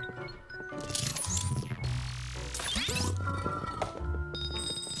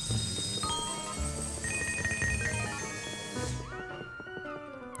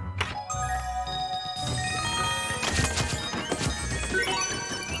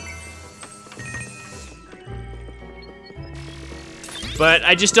 But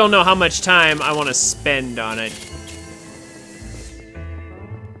I just don't know how much time I want to spend on it.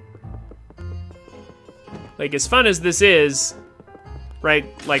 Like, as fun as this is, right?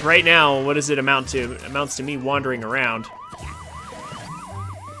 Like right now, what does it amount to? It amounts to me wandering around.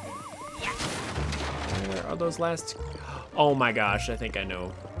 Where are those last? Oh my gosh, I think I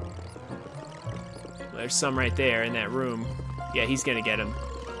know. There's some right there in that room. Yeah, he's gonna get him.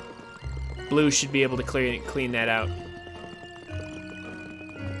 Blue should be able to clean that out.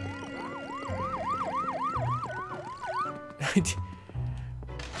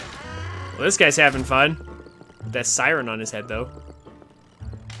 Well, this guy's having fun. With that siren on his head, though.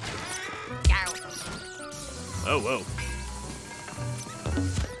 Oh, whoa.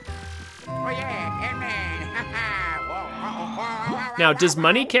 Oh yeah, man. Now, does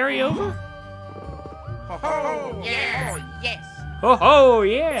money carry over? Oh yes. Oh yes. Oh, ho,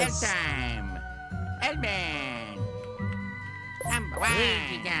 yes. Time. Edman. Number one.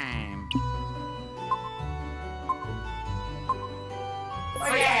 Luigi time.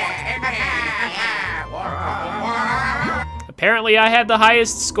 Oh yeah. Apparently, I had the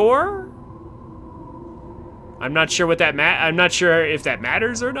highest score. I'm not sure what that I'm not sure if that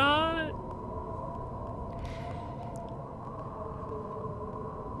matters or not.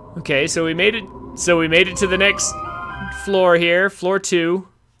 Okay, so we made it. So we made it to the next floor here, floor 2.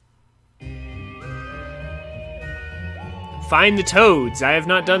 Find the toads. I have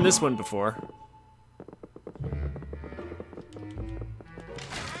not done this one before.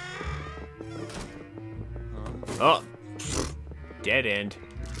 Oh, dead end.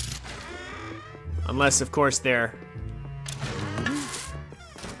 Unless, of course, they're...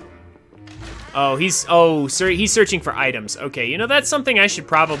 Oh, he's searching for items. Okay, you know, that's something I should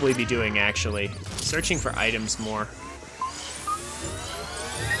probably be doing, actually. Searching for items more.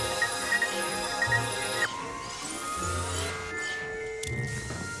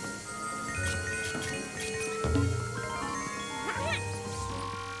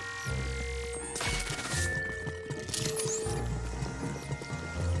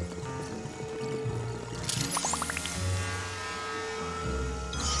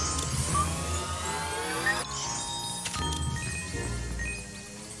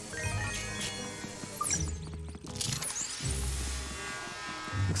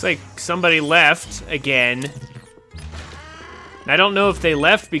 Looks like somebody left again. I don't know if they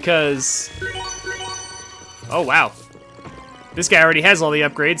left because... Oh, wow. This guy already has all the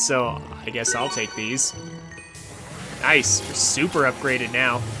upgrades, so I guess I'll take these. Nice, we're super upgraded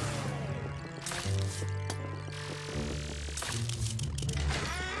now.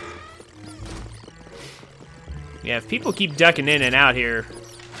 Yeah, if people keep ducking in and out here,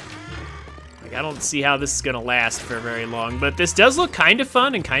 like, I don't see how this is gonna last for very long, but this does look kind of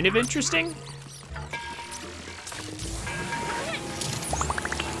fun and kind of interesting.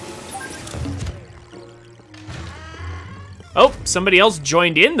 Oh, somebody else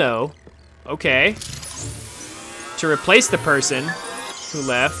joined in though. Okay. To replace the person who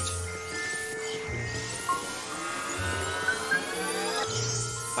left.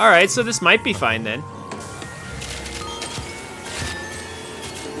 All right, so this might be fine then.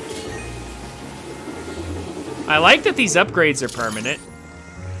 I like that these upgrades are permanent.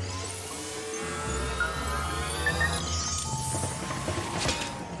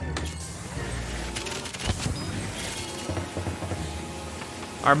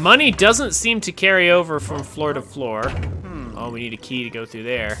 Our money doesn't seem to carry over from floor to floor. Oh, we need a key to go through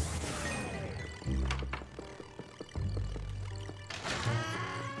there.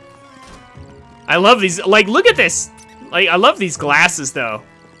 I love these, like, look at this. Like, I love these glasses though.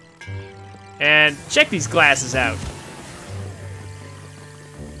 And check these glasses out.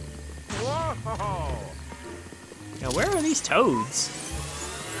 Whoa! Now, where are these toads?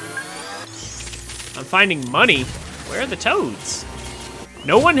 I'm finding money. Where are the toads?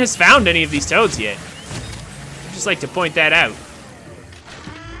 No one has found any of these toads yet. I'd just like to point that out.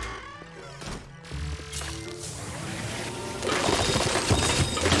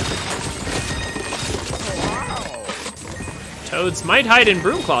 Toads might hide in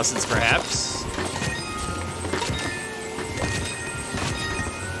broom closets, perhaps.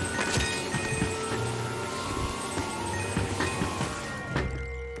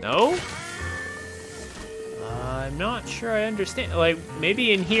 No? I'm not sure I understand. Like,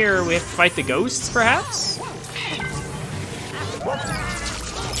 maybe in here we have to fight the ghosts, perhaps?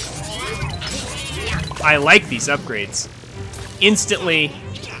 I like these upgrades. Instantly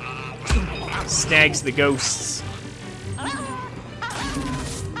snags the ghosts.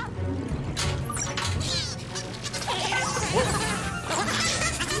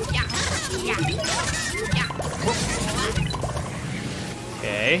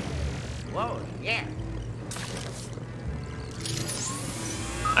 Okay. Whoa, yeah.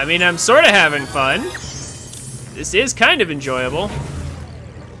 I mean, I'm sort of having fun. This is kind of enjoyable.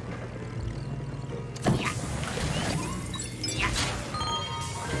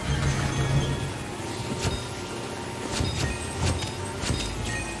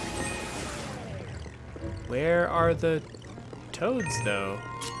 Where are the toads, though?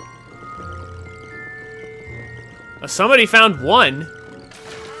 Oh, somebody found one.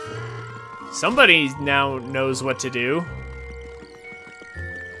 Somebody now knows what to do.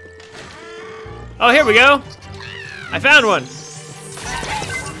 Oh, here we go. I found one.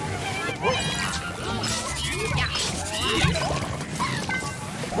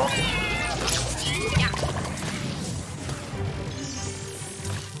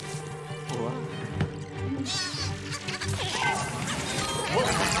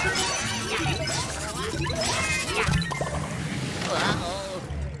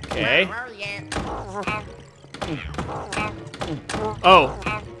 Okay. Oh.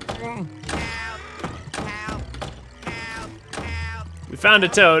 We found a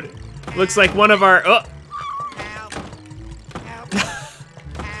toad. Looks like one of our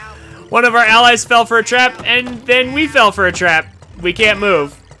one of our allies fell for a trap, and then we fell for a trap. We can't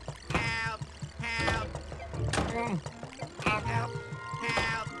move.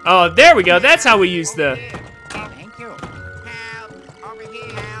 Oh, there we go. That's how we use the... Thank you. Over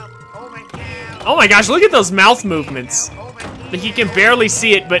here. Over here. Oh my gosh, look at those mouth movements. Over here. Like you can barely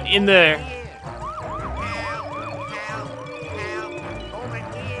see it, but in the...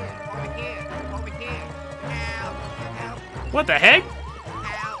 What the heck?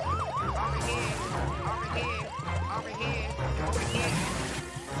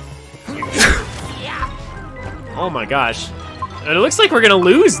 Oh my gosh. It looks like we're gonna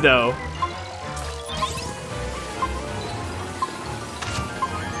lose though.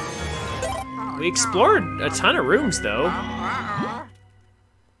 We explored a ton of rooms though.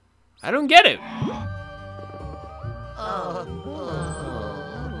 I don't get it.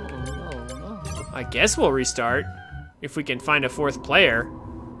 I guess we'll restart if we can find a fourth player.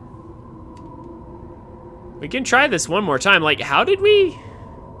 We can try this one more time. Like, how did we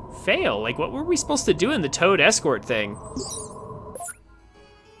fail? Like, what were we supposed to do in the Toad escort thing?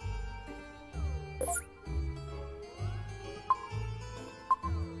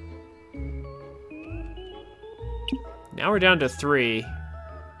 Now we're down to 3.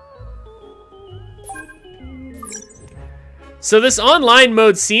 So this online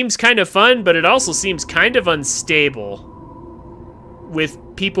mode seems kind of fun, but it also seems kind of unstable. With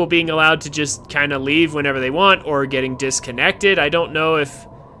people being allowed to just kind of leave whenever they want or getting disconnected. I don't know if...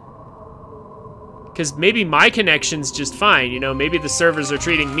 Because maybe my connection's just fine, you know? Maybe the servers are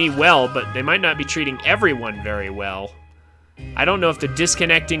treating me well, but they might not be treating everyone very well. I don't know if they're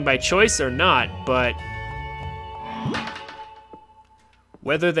disconnecting by choice or not, but...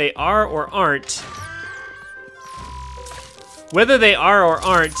 Whether they are or aren't... Whether they are or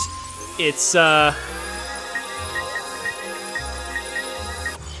aren't, it's,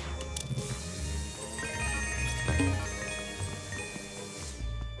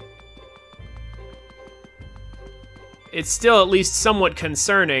 it's still at least somewhat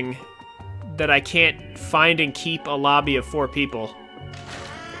concerning that I can't find and keep a lobby of 4 people.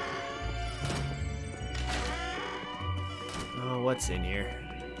 Oh, what's in here?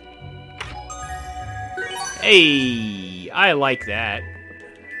 Hey, I like that.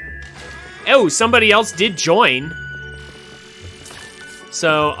 Oh, somebody else did join.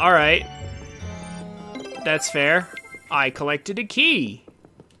 So, alright. That's fair. I collected a key.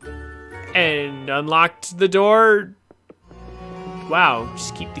 And unlocked the door. Wow,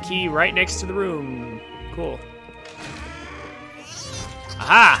 just keep the key right next to the room. Cool.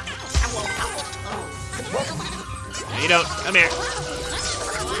 Aha! No, you don't. Come here.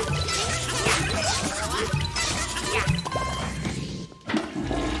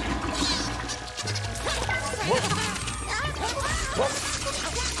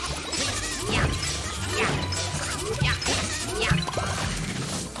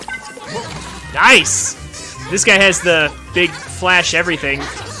 Nice! This guy has the big flash everything.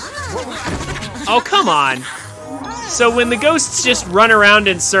 Oh, come on. So when the ghosts just run around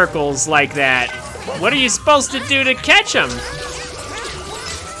in circles like that, what are you supposed to do to catch them?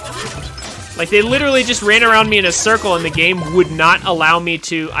 Like, they literally just ran around me in a circle and the game would not allow me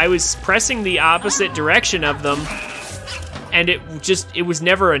to... I was pressing the opposite direction of them, and it was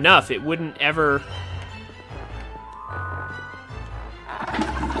never enough. It wouldn't ever...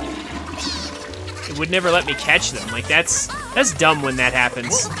 It would never let me catch them. Like, that's dumb when that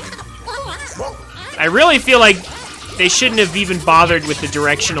happens. I really feel like they shouldn't have even bothered with the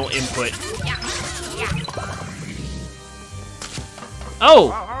directional input.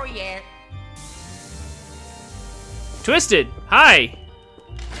 Oh! Oh, yeah. Twisted, hi!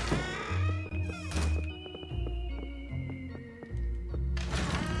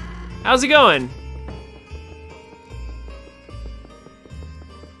 How's it going?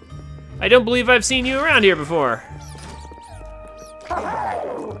 I don't believe I've seen you around here before.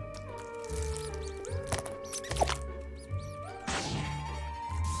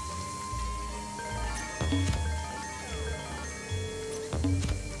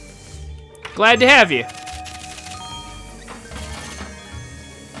 Glad to have you.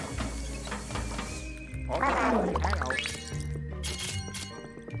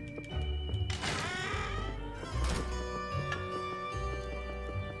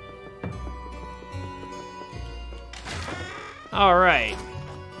 All right.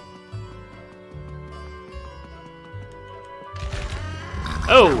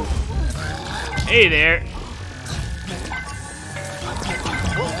 Oh. Hey there.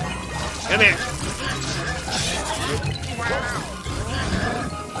 Come here.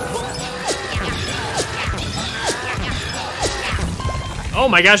 Oh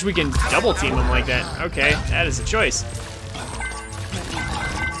my gosh, we can double team them like that. Okay, that is a choice.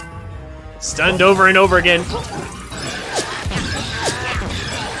 Stunned over and over again.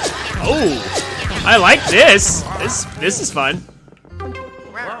 Oh, I like this. This is fun. Oh,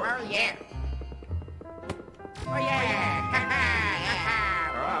 yeah. Oh, yeah.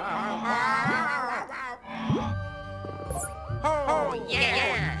 Oh,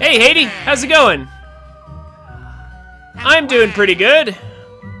 yeah. Hey, Haiti, how's it going? I'm doing pretty good.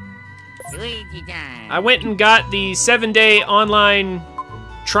 Luigi time. I went and got the 7-day online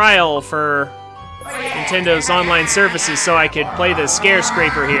trial for Nintendo's online services so I could play the Scare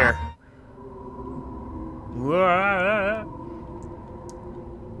Scraper here.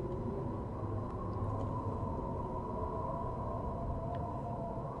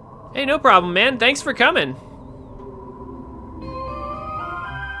 Hey, no problem, man. Thanks for coming.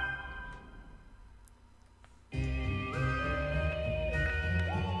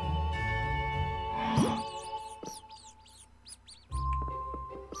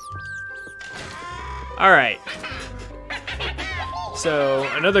 All right. So,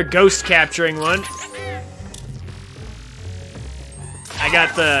 another ghost capturing one. I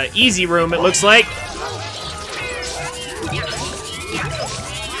got the easy room, it looks like.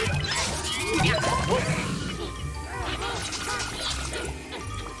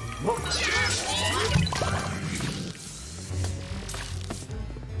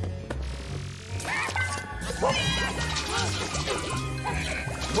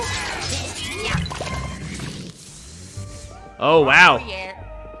 Oh, wow. Oh, yeah.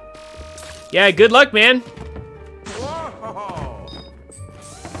 Yeah, good luck, man. Whoa!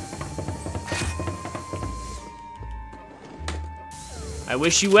 I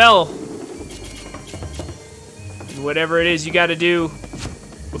wish you well. In whatever it is you gotta do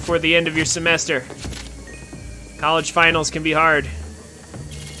before the end of your semester. College finals can be hard.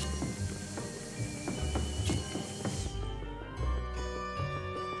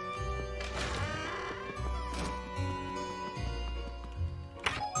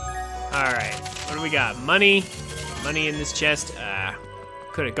 Alright, what do we got? Money. Money in this chest.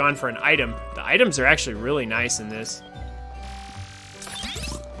 Could have gone for an item. The items are actually really nice in this.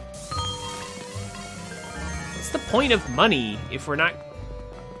 What's the point of money if we're not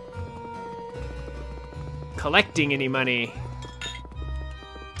collecting any money?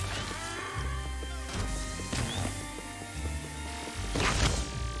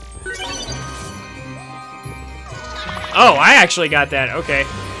 Oh, I actually got that. Okay.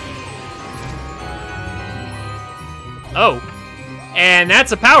 Oh. And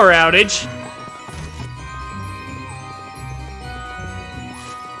that's a power outage.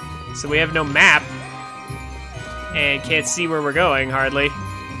 So we have no map. And can't see where we're going, hardly.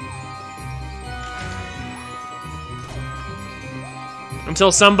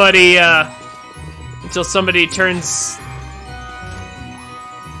 Until somebody turns...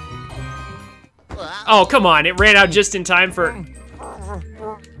 Oh, come on, it ran out just in time for...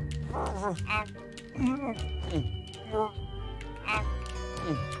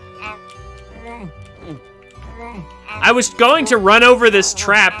 I was going to run over this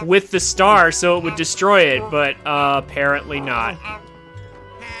trap with the star so it would destroy it, but apparently not. Help!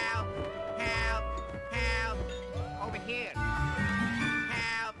 Help! Help! Over here!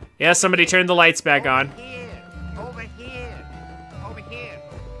 Help! Yeah, somebody turned the lights back on. Here! Over here! Over here!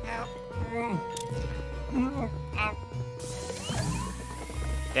 Help!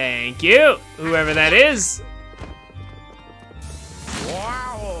 Thank you, whoever that is.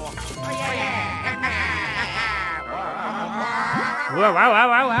 Wow! Oh yeah! Wow, wow, wow,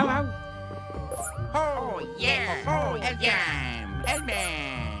 wow, wow, wow. Oh yeah! Oh yeah!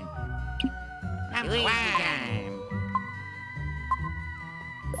 Edman! Luigi time!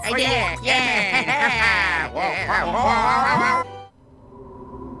 Oh yeah! Yeah!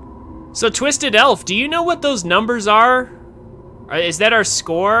 So, Twisted Elf, do you know what those numbers are? Is that our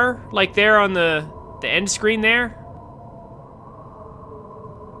score, like there on the end screen there?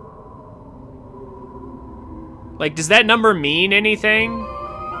 Like, does that number mean anything?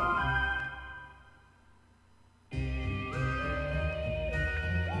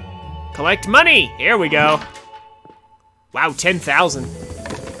 Collect money! Here we go. Wow, 10,000.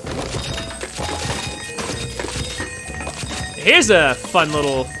 Here's a fun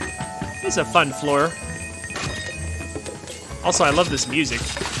floor. Also, I love this music.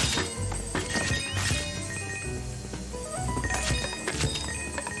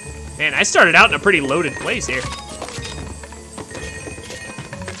 Man, I started out in a pretty loaded place here.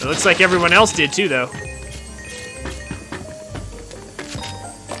 It looks like everyone else did too, though.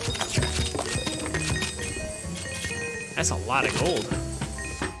 That's a lot of gold.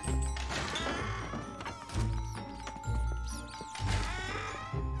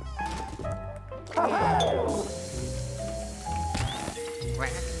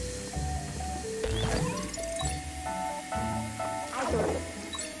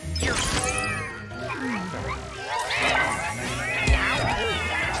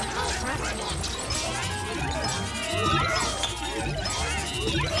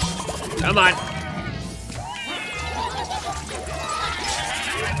 Come on.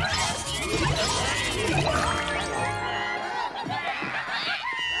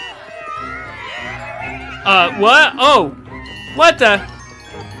 What? Oh, what the?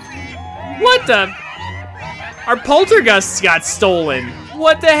 What the? Our poltergeists got stolen.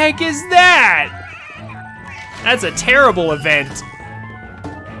 What the heck is that? That's a terrible event.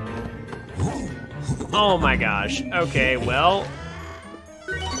 Oh my gosh. Okay, well.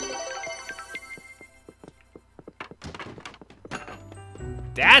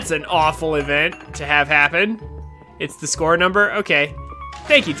 That's an awful event to have happen. It's the score number? Okay.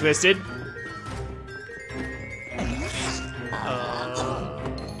 Thank you, Twisted.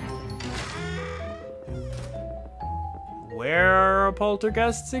 Where are our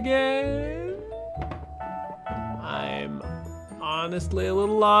poltergeists again? I'm honestly a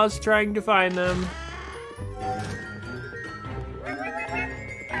little lost trying to find them.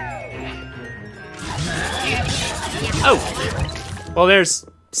 Oh! Well, there's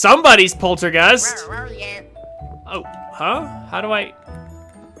somebody's poltergeist. Where are you? Oh, huh? How do I...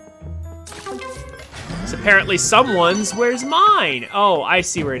 It's apparently someone's. Where's mine? Oh, I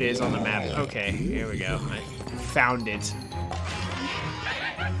see where it is on the map. Okay, here we go. I found it.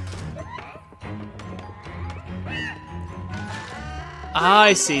 Ah,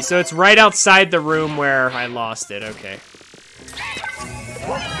 I see. So it's right outside the room where I lost it. Okay.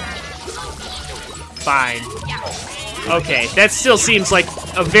 Fine. Okay, that still seems like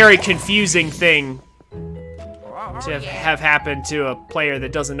a very confusing thing to have happened to a player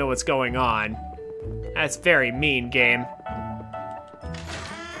that doesn't know what's going on. That's very mean, game.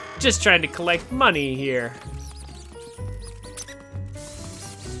 Just trying to collect money here.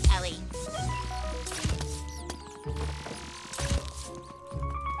 Ellie.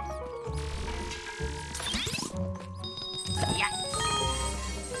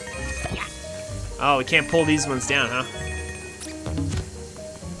 Oh, we can't pull these ones down, huh?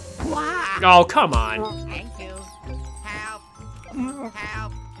 Wow. Oh, come on. Thank you. Help.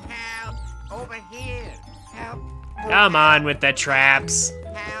 Help. Help. Over here. Help. Come on with the traps.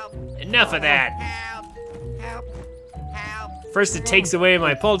 Help. Enough of that. Help. Help. Help. First it takes away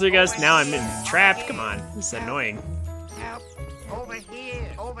my poltergeist, now I'm trapped. Come on, this is annoying. Help. Over here.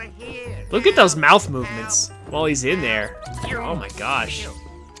 Over here. Look at those mouth movements while he's in there. Oh my gosh.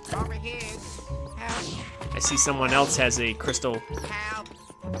 Over here. Help. I see someone else has a crystal Help.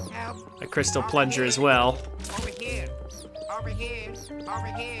 Help. plunger as well. Over here. Over here. Over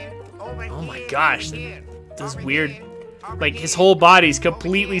here. Over here. Oh my gosh, Over here. Those Over weird, here. Over like here. his whole body's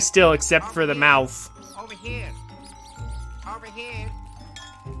completely still except for the mouth. Over here. Over here.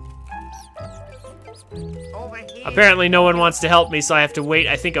 Over here. Apparently no one wants to help me, so I have to wait,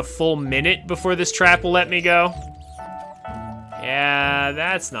 I think, a full minute before this trap will let me go. Yeah,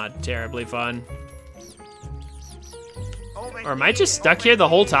 that's not terribly fun. Over Or am I just stuck here the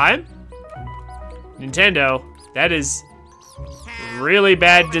whole time? Nintendo, that is really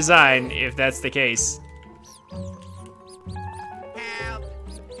bad design if that's the case. Help.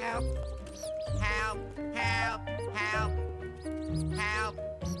 Help. Help. Help. Help. Help.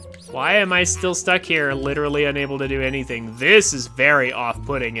 Why am I still stuck here, literally unable to do anything? This is very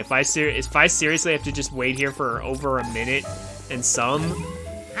off-putting. If I seriously have to just wait here for over a minute and some.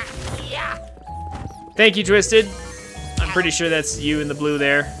 Yeah. Thank you, Twisted. I'm pretty sure that's you in the blue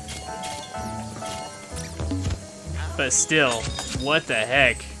there. But still, what the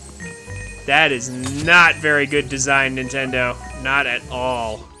heck? That is not very good design, Nintendo. Not at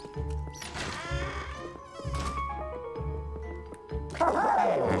all.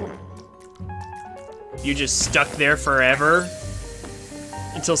 You just stuck there forever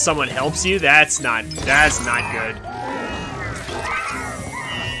until someone helps you? That's not good.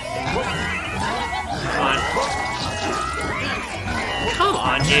 Come on. Come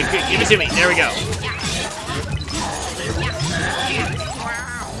on, Gabe. Give it to me. There we go.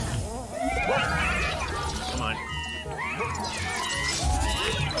 Come on.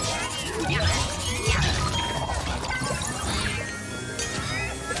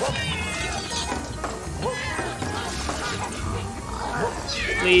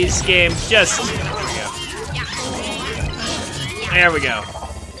 Please, game, just... There we go.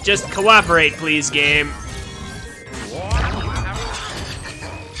 Just cooperate, please, game.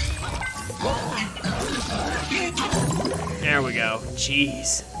 There we go.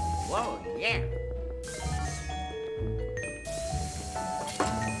 Jeez. Whoa, yeah.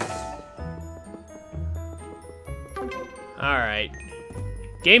 Alright.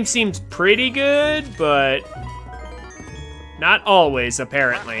 Game seems pretty good, but not always,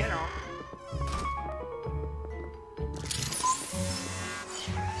 apparently.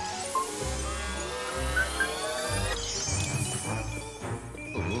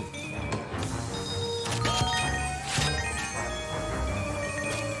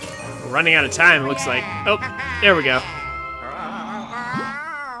 We're running out of time, it looks like. Oh, there we go.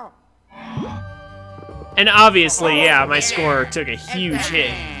 And obviously, yeah, my score took a huge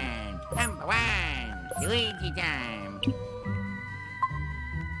hit. Number one, Luigi time.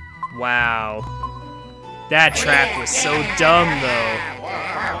 Wow. That trap was so dumb, though.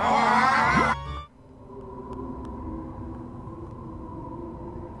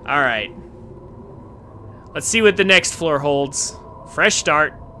 Alright. Let's see what the next floor holds. Fresh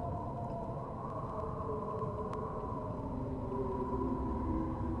start.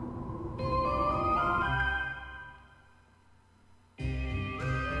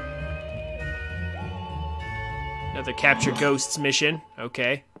 Another capture ghosts mission.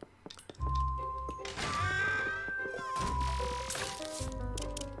 Okay.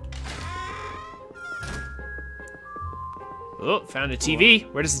 Oh, found a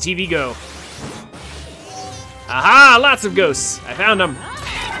TV. Where does the TV go? Aha! Lots of ghosts. I found them.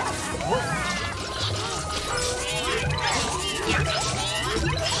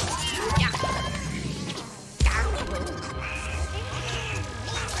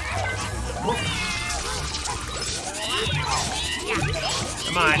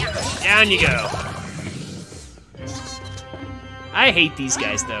 Come on, down you go. I hate these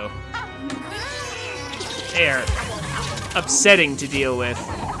guys, though. They are upsetting to deal with.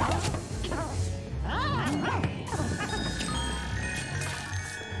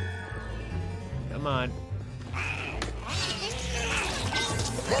 Come on.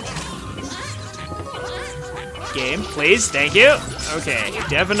 Game, please, thank you. Okay,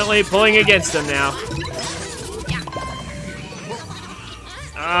 definitely pulling against them now.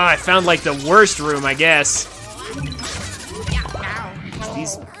 Ah, I found like the worst room, I guess.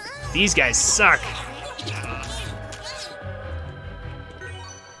 These guys suck.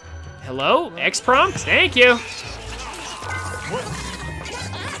 Hello? X-Prompt? Thank you.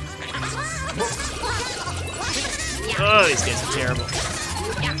 Oh, these guys are terrible.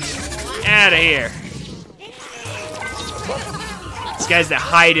 Out of here. These guys that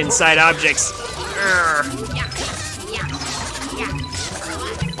hide inside objects. Urgh.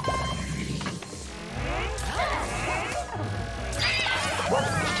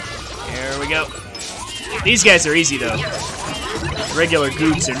 There we go. These guys are easy though. Regular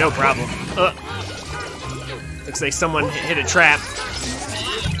goops are no problem. Looks like someone hit a trap.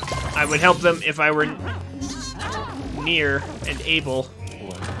 I would help them if I were near and able.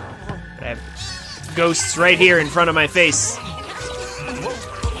 But I have ghosts right here in front of my face.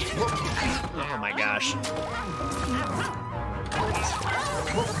 Oh my gosh.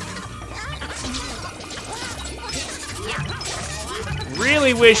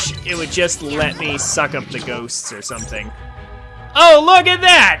 Really wish it would just let me suck up the ghosts or something. Oh, look at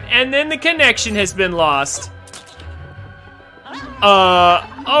that! And then the connection has been lost.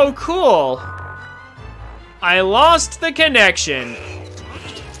 Oh, cool. I lost the connection.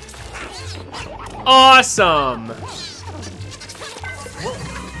 Awesome.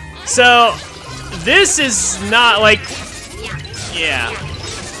 So, this is not like, yeah.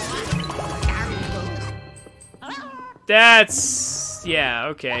 That's, yeah,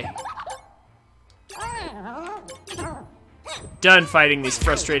 okay. Done fighting these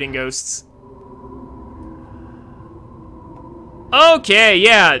frustrating ghosts. Okay,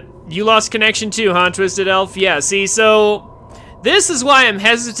 yeah. You lost connection too, huh, Twisted Elf? Yeah, see, so this is why I'm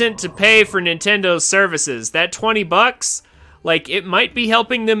hesitant to pay for Nintendo's services. That 20 bucks, like, it might be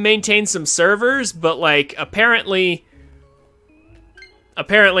helping them maintain some servers, but, like, apparently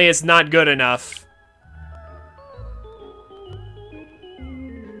it's not good enough.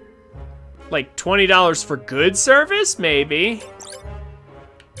 Like, $20 for good service? Maybe.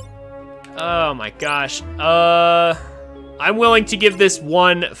 Oh my gosh. I'm willing to give this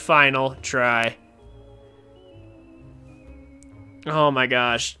one final try. Oh my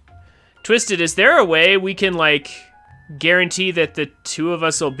gosh. Twisted, is there a way we can, like, guarantee that the two of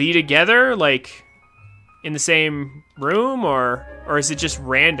us will be together, like, in the same room, or is it just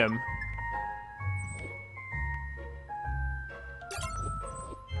random?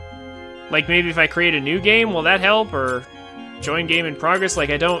 Like, maybe if I create a new game, will that help? Or join game in progress? Like,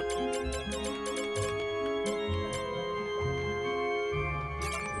 I don't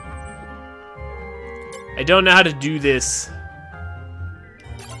know how to do this.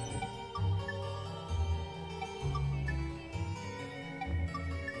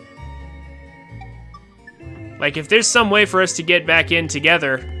 Like, if there's some way for us to get back in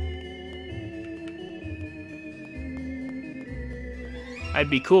together, I'd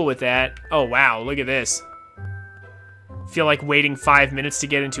be cool with that. Oh, wow, look at this. Feel like waiting 5 minutes to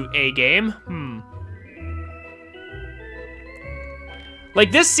get into a game?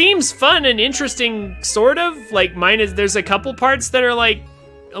 Like, this seems fun and interesting, sort of. Like, there's a couple parts that are, like,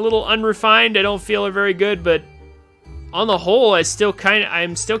 a little unrefined. I don't feel are very good, but on the whole, I'm still kind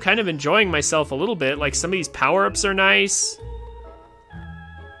of enjoying myself a little bit. Like, some of these power-ups are nice.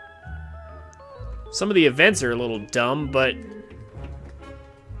 Some of the events are a little dumb, but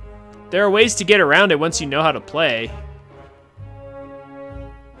there are ways to get around it once you know how to play.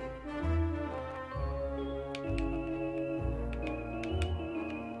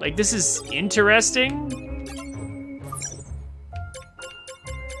 Like, this is interesting.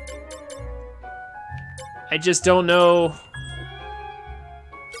 I just don't know.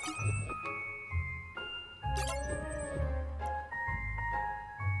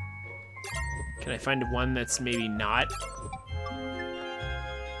 Can I find one that's maybe not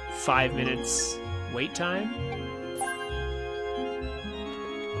 5 minutes wait time?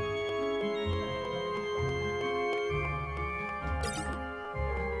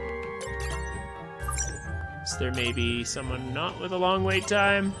 Is there maybe someone not with a long wait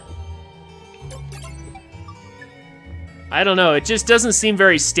time? I don't know, it just doesn't seem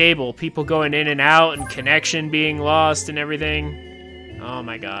very stable. People going in and out and connection being lost and everything. Oh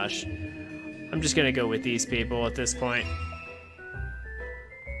my gosh. I'm just gonna go with these people at this point.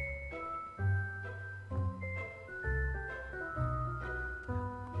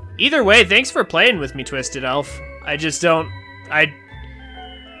 Either way, thanks for playing with me, Twisted Elf. I just don't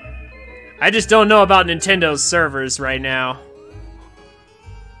know about Nintendo's servers right now.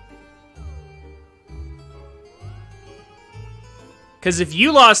 Because if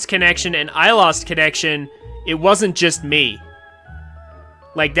you lost connection and I lost connection, it wasn't just me.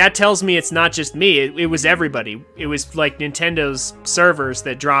 Like, that tells me it's not just me, it was everybody. It was, like, Nintendo's servers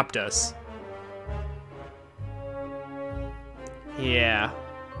that dropped us. Yeah.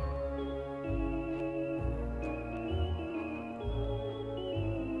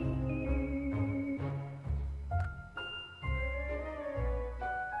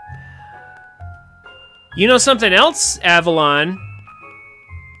 You know something else, Avalon?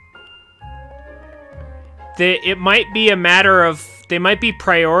 It might be a matter of... They might be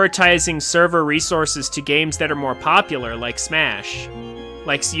prioritizing server resources to games that are more popular, like Smash.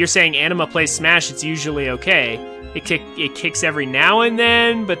 Like, so you're saying Anima plays Smash, it's usually okay. It kicks every now and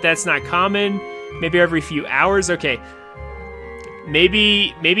then, but that's not common. Maybe every few hours, okay.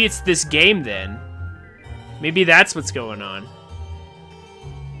 Maybe it's this game then. Maybe that's what's going on.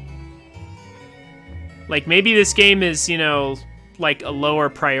 Like, maybe this game is, you know, like a lower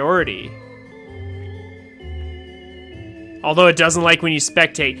priority. Although it doesn't like when you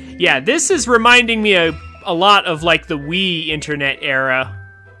spectate. Yeah, this is reminding me a lot of, like, the Wii internet era.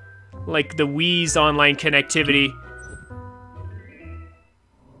 Like, the Wii's online connectivity.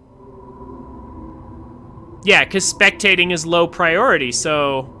 Yeah, because spectating is low priority,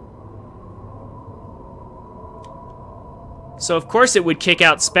 so... So of course it would kick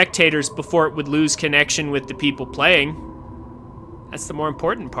out spectators before it would lose connection with the people playing. That's the more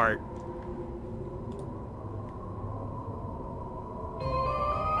important part.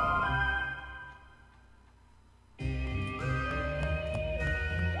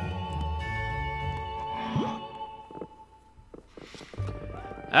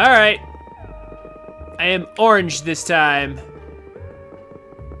 Alright. I am orange this time.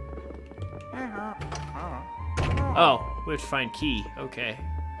 Oh. We have to find key. Okay.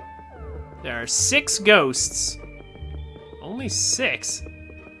 There are 6 ghosts. Only 6?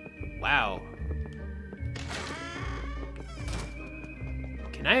 Wow.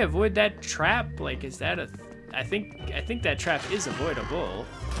 Can I avoid that trap? Like, is that a... I think that trap is avoidable.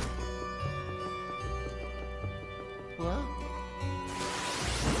 What?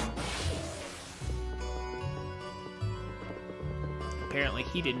 Apparently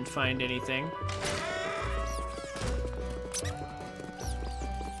he didn't find anything.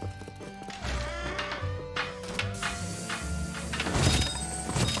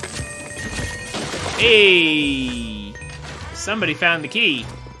 Hey! Somebody found the key.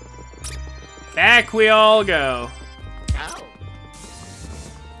 Back we all go. Ow.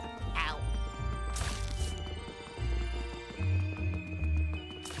 Ow.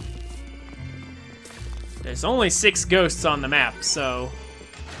 There's only 6 ghosts on the map, so...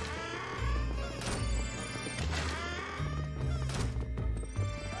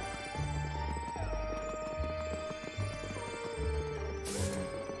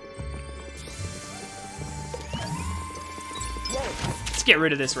 Let's get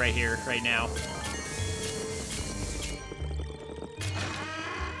rid of this right here, right now.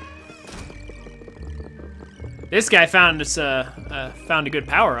 This guy found us found a good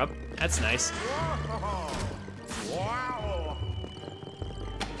power-up. That's nice. Wow.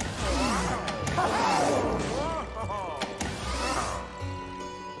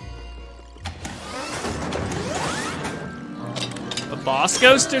 A boss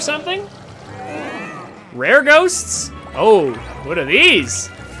ghost or something? Rare ghosts? Oh, what are these?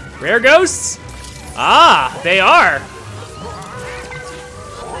 Rare ghosts? Ah, they are.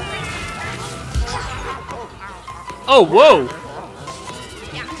 Oh, whoa.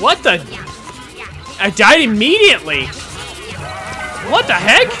 What the? I died immediately. What the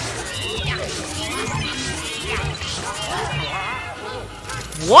heck?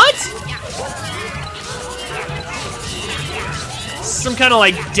 What? Some kind of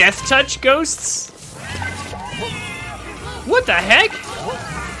like death touch ghosts? What the heck?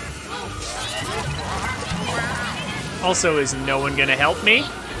 Also, is no one gonna help me?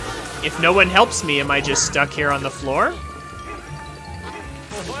 If no one helps me, am I just stuck here on the floor?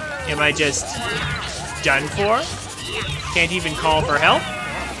 Am I just done for? Can't even call for help?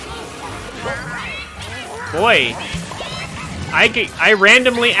 Boy, I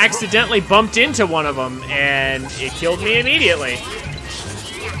randomly accidentally bumped into one of them and it killed me immediately.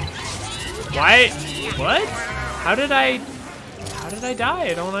 Why? What? How did I die?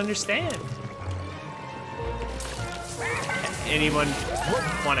 I don't understand. Anyone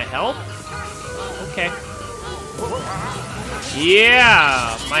want to help? Okay.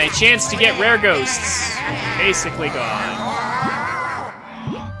 Yeah, my chance to get rare ghosts basically gone.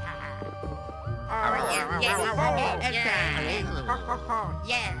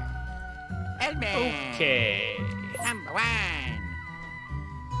 Okay. Number 1.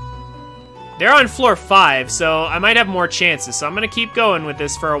 They're on floor 5, so I might have more chances. So I'm gonna keep going with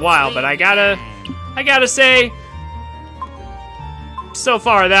this for a while, but I gotta say, so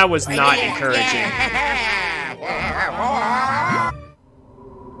far that was not encouraging.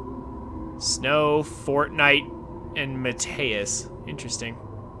 Snow, Fortnite, and Mateus. Interesting.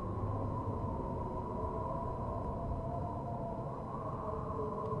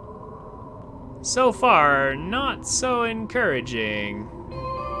 So far, not so encouraging.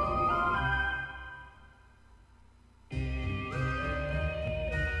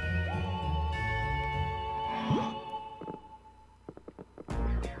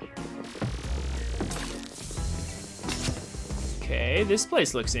 Okay, this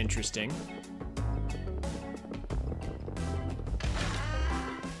place looks interesting.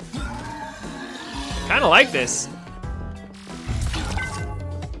 Kinda like this.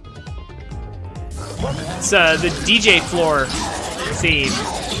 It's the DJ floor theme.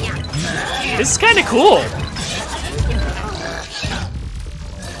 This is kinda cool.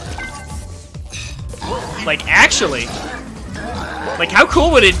 Like, actually. Like, how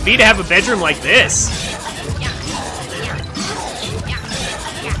cool would it be to have a bedroom like this?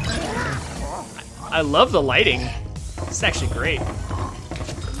 I love the lighting. It's actually great.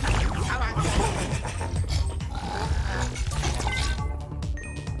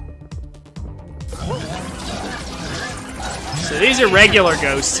 So these are regular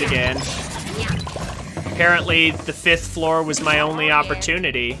ghosts again. Apparently the 5th floor was my only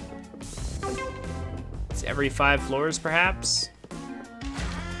opportunity. It's every 5 floors, perhaps?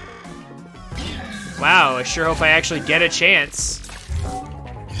 Wow, I sure hope I actually get a chance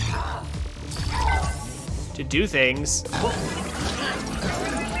to do things.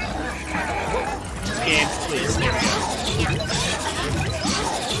 Game, please. There we go.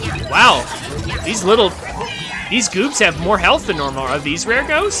 Wow, these goops have more health than normal. Are these rare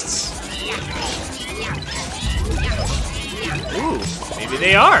ghosts? Ooh, maybe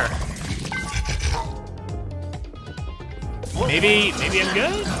they are. Maybe I'm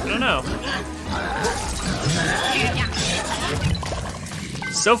good? I don't know.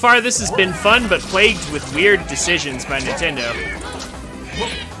 So far, this has been fun, but plagued with weird decisions by Nintendo.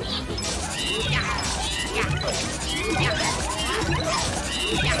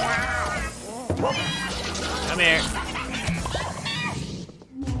 Come here.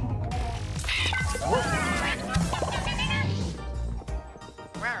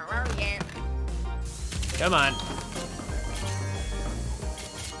 Where are you? Come on.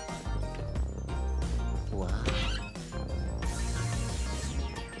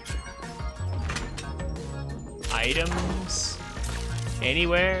 Items?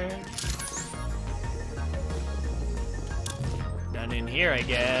 Anywhere? None in here, I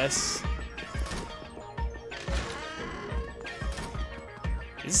guess.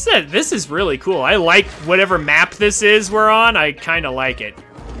 This is really cool. I like whatever map this is we're on. I kind of like it.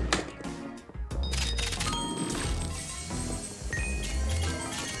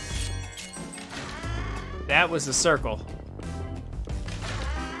 That was the circle.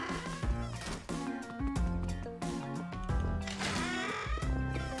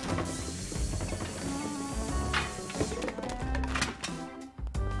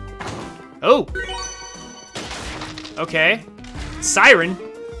 Oh! Okay. Siren.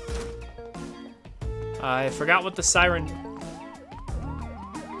 I forgot what the siren...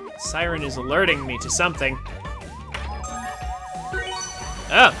 Siren is alerting me to something.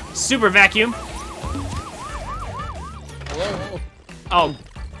 Oh, super vacuum. Oh.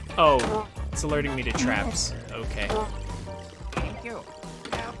 Oh. It's alerting me to traps. Okay. Thank you.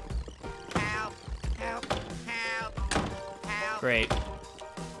 Help. Help. Help. Help. Help. Great.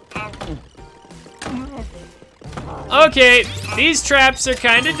 Okay, these traps are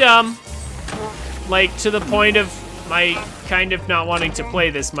kind of dumb. Like, to the point of my kind of not wanting to play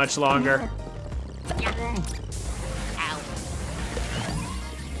this much longer.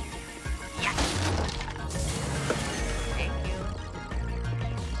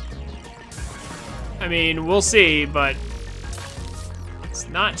 mean, we'll see, but it's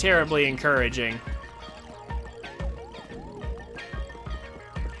not terribly encouraging.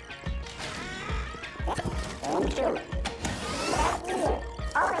 Over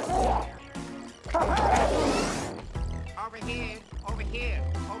here, over here,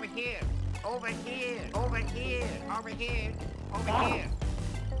 over here, over here, over here, over here, over here,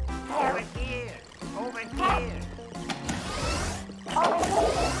 over here, over here.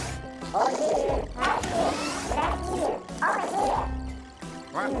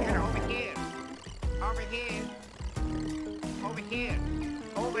 Well, get over here, over here, over here,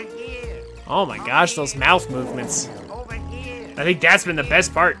 over here, Oh my gosh, those mouth movements. over here, I think that's been the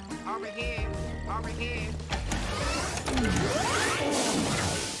best part. over here, over here.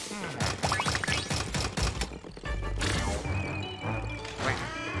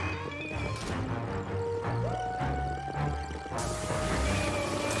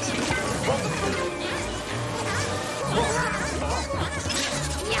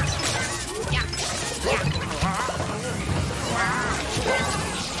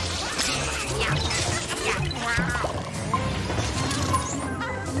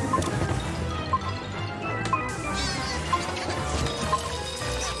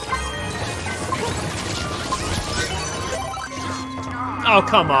 Oh,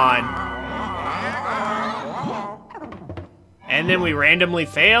 come on. And then we randomly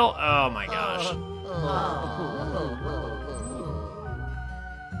fail? Oh my gosh.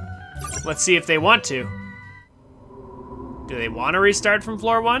 Let's see if they want to. Do they want to restart from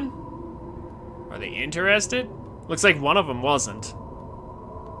floor 1? Are they interested? Looks like one of them wasn't.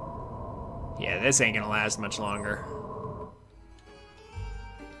 Yeah, this ain't gonna last much longer.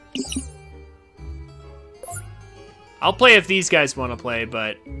 I'll play if these guys want to play,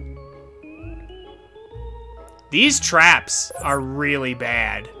 but these traps are really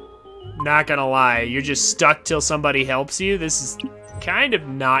bad. Not gonna lie, you're just stuck till somebody helps you. This is kind of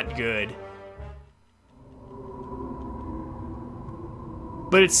not good.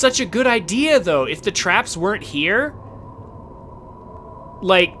 But it's such a good idea, though. If the traps weren't here,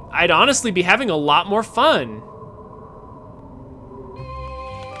 like, I'd honestly be having a lot more fun.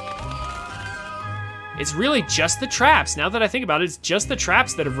 It's really just the traps. Now that I think about it, it's just the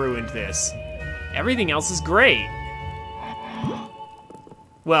traps that have ruined this. Everything else is great.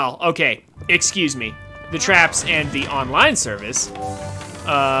 Well, okay, excuse me. The traps and the online service.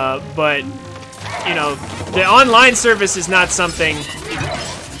 But, you know, the online service is not something...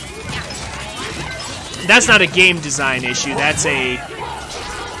 That's not a game design issue. That's a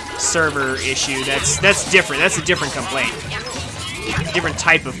server issue. That's different. That's a different complaint. Different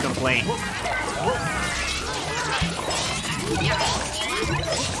type of complaint.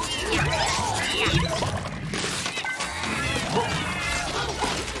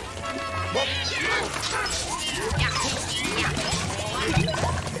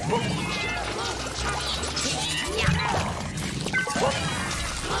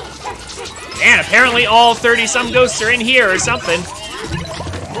 Man, apparently all 30-some ghosts are in here or something.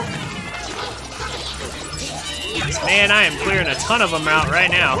 Man, I am clearing a ton of them out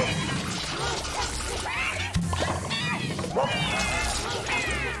right now.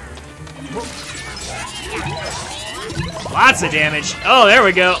 Lots of damage. Oh, there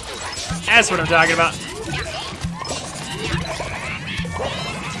we go. That's what I'm talking about.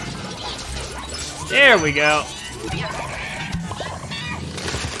 There we go.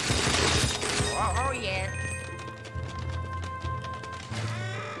 Oh, yeah.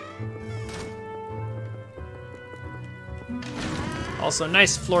 Also,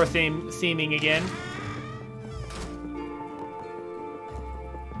 nice floor theming again.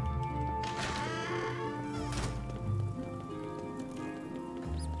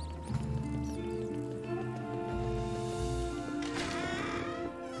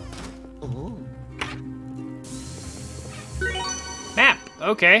 Map.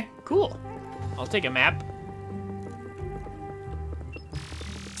 Okay, cool. I'll take a map.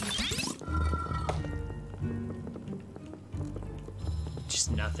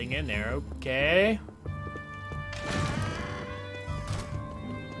 Just nothing in there, okay.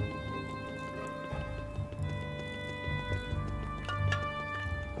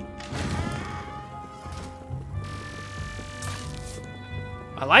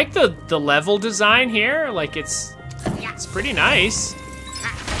 I like the level design here, like it's pretty nice.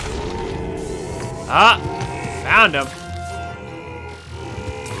 Ah, found him.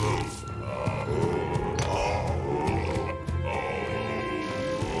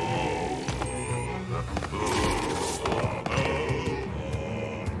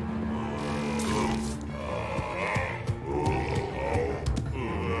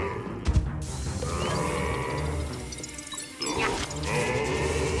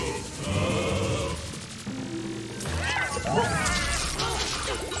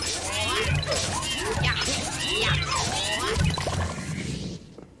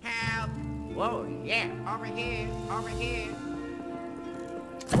 Help! Whoa, yeah, over here, over here.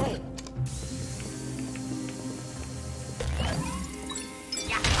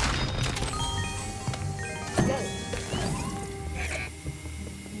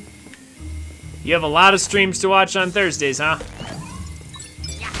 You have a lot of streams to watch on Thursdays, huh?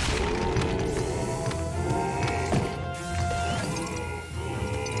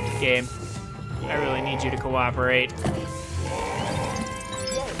 Game, I really need you to cooperate.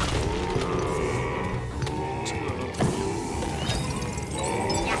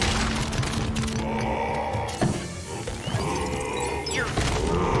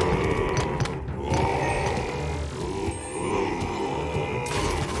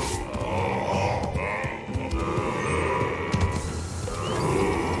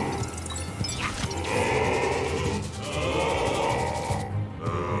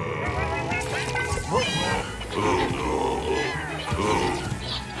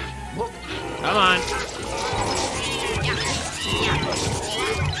 Come on.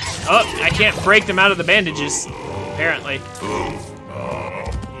 Oh, I can't break them out of the bandages, apparently.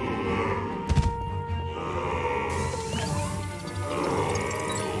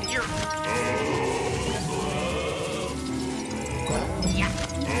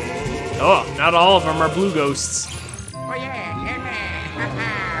 Oh, not all of them are blue ghosts. Oh, yeah.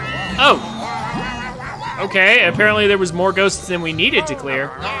 Oh! Okay, apparently there was more ghosts than we needed to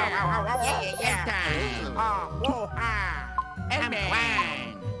clear.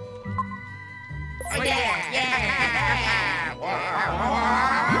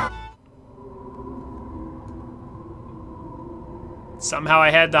 Somehow I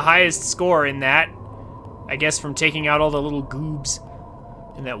had the highest score in that. I guess from taking out all the little goobs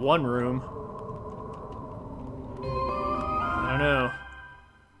in that one room. I don't know.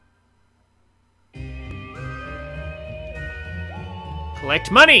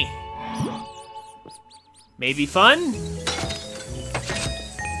 Collect money! Maybe fun?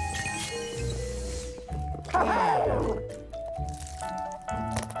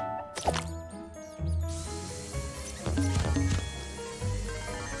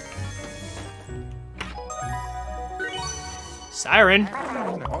 Siren.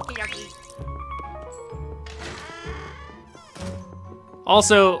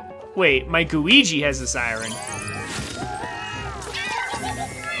 Also, wait, my Luigi has a siren.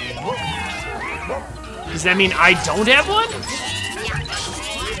 Does that mean I don't have one?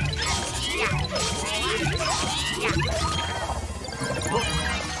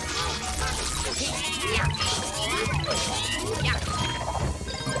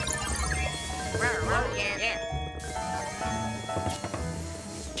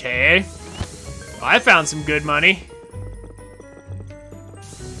 Okay. Well, I found some good money.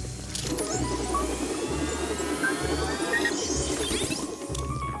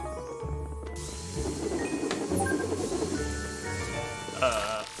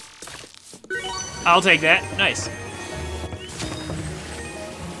 I'll take that. Nice.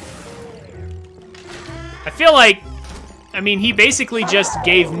 I feel like, I mean, he basically just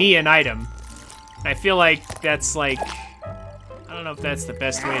gave me an item. I feel like that's like, I don't know if that's the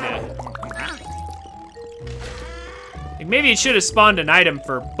best way to... Like maybe it should have spawned an item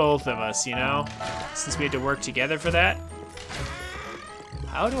for both of us, you know? Since we had to work together for that.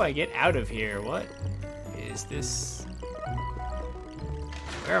 How do I get out of here? What is this?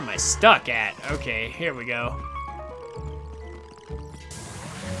 Where am I stuck at? Okay, here we go.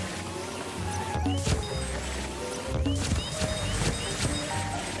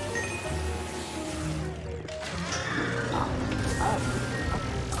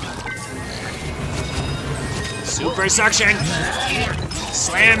 Super suction!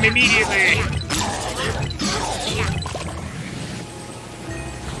 Slam immediately!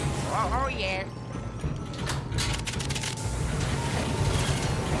 Oh, yeah.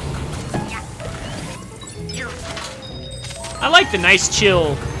 I like the nice,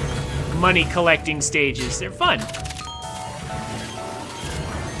 chill, money collecting stages. They're fun.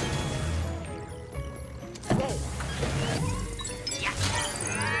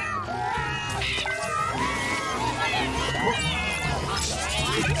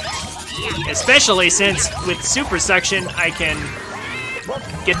 Especially since with super suction, I can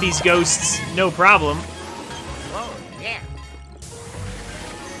get these ghosts no problem.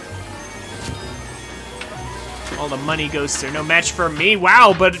 All the money ghosts are no match for me.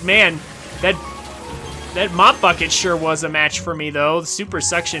 Wow, but man, that mop bucket sure was a match for me though. The super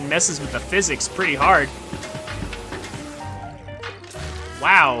suction messes with the physics pretty hard.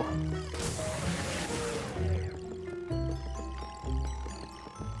 Wow.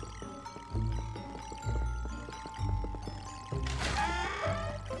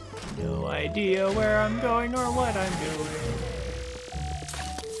 idea where I'm going or what I'm doing.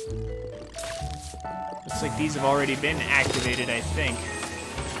 Looks like these have already been activated, I think.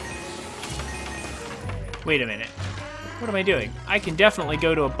 Wait a minute. What am I doing? I can definitely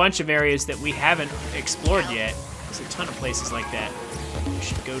go to a bunch of areas that we haven't explored yet. There's a ton of places like that. We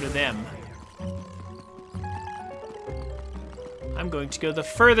should go to them. I'm going to go the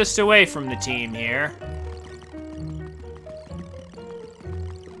furthest away from the team here.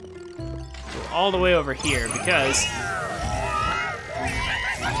 Go all the way over here because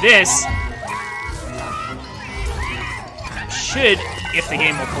this should, if the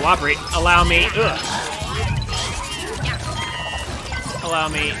game will cooperate, allow me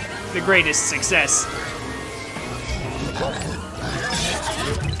the greatest success.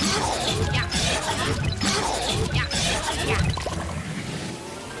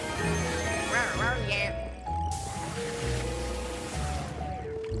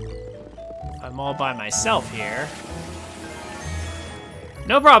 I'm all by myself here.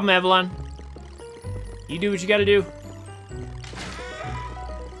 No problem, Evelyn. You do what you gotta do.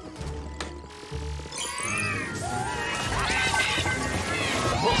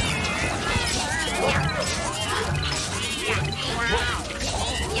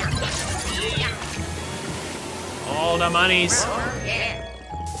 All the monies.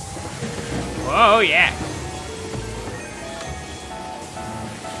 Oh, yeah.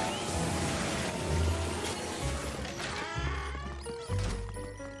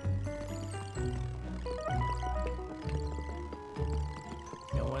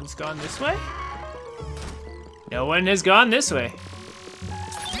 No one's gone this way? No one has gone this way.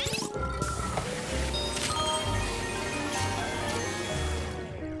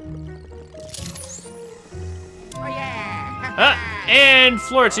 And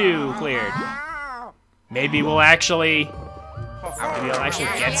floor 2 cleared. Maybe we'll actually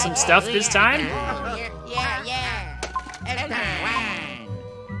get some stuff this time.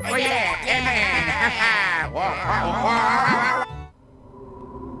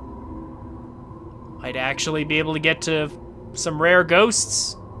 Might actually be able to get to some rare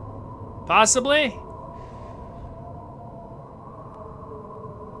ghosts, possibly.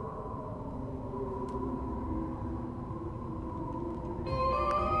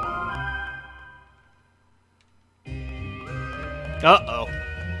 Uh-oh.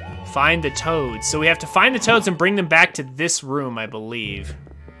 Find the toads. So we have to find the toads and bring them back to this room, I believe.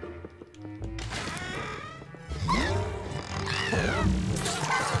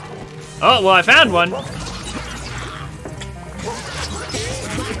 Oh, well, I found one. Or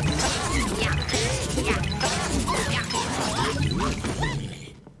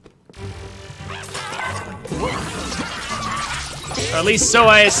at least so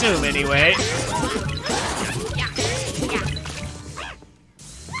I assume, anyway.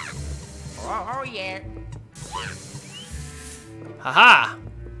 Oh, yeah. Haha!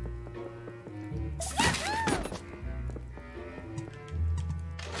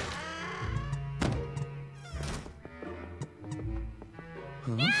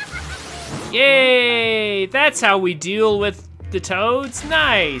 Yay! That's how we deal with the toads?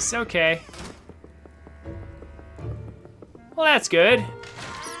 Nice, okay. Well, that's good.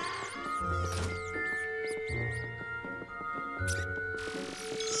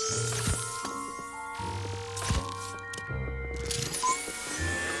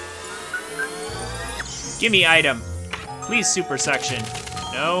 Gimme item. Please super suction.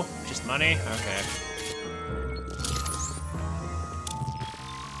 No? Just money? Okay.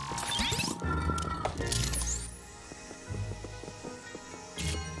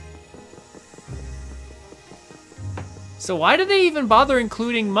 So why do they even bother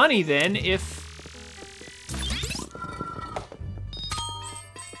including money then if...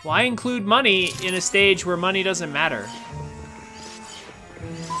 Why include money in a stage where money doesn't matter?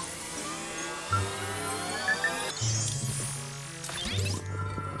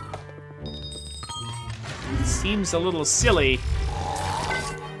 Seems a little silly.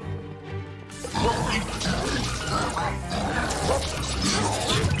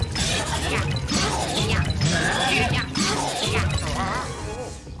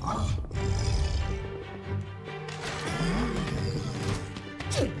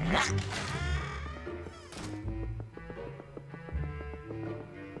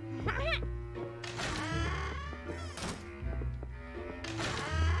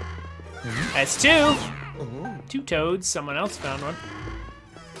 That's two. Two toads. Someone else found one.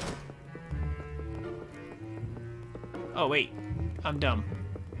 Oh, wait. I'm dumb.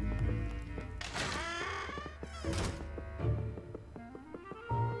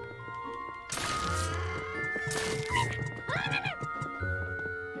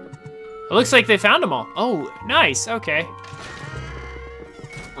 It looks like they found them all. Oh, nice, okay.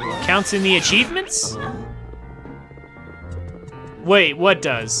 Counts in the achievements? Wait, what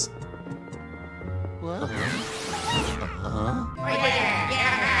does?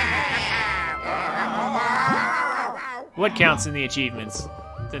 What counts in the achievements?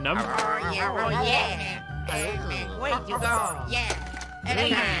 The number? Oh, yeah. Way to go. Yeah.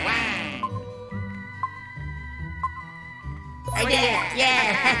 Wine. Oh, yeah.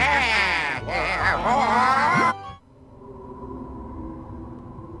 Yeah.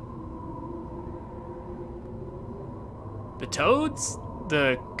 The toads?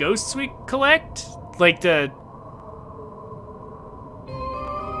 The ghosts we collect? Like the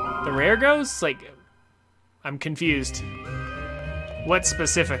rare ghosts? Like, I'm confused. What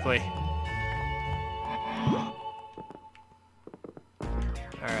specifically?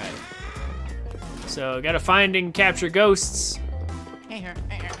 Alright. So, gotta find and capture ghosts.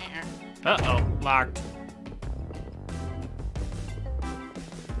 Uh-oh, locked.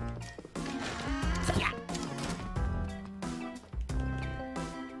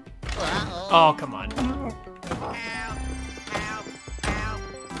 Oh, come on.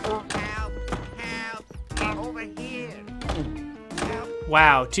 Help. Over here.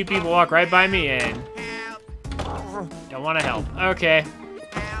 Wow, two people walk right by me and don't want to help. Okay.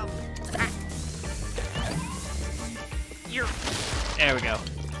 There we go.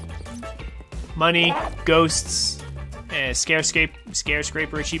 Money, ghosts, scare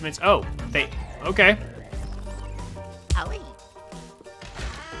scraper achievements. Oh, okay.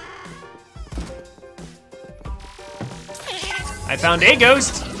 I found a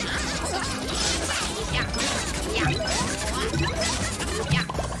ghost.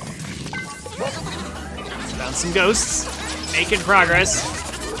 Found some ghosts. Making progress.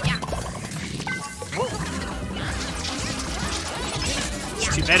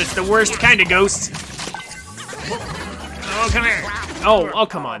 It's too bad it's the worst kind of ghost. Oh, come here. Oh,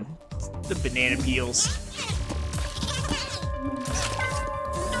 come on. The banana peels.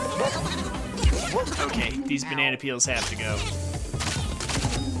 Okay, these banana peels have to go.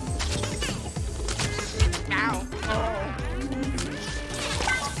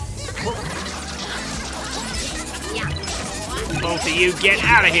 Both of you, get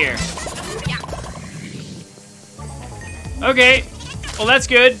out of here. Okay, well that's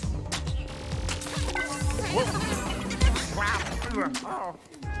good.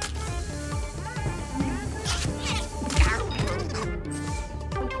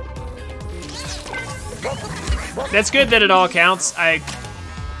 That's good that it all counts. I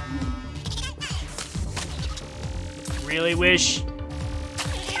really wish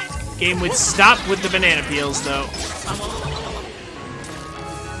game would stop with the banana peels, though.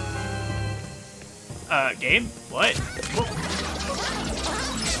 Game? What?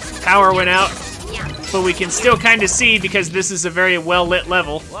 Power went out, but we can still kind of see because this is a very well-lit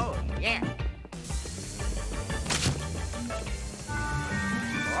level. Whoa, yeah.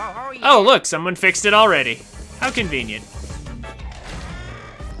 Oh, look, someone fixed it already. How convenient.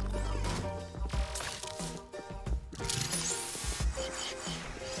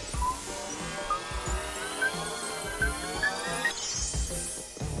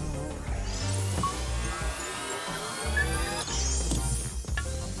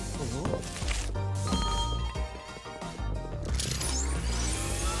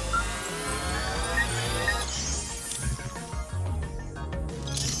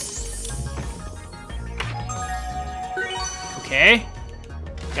 Okay.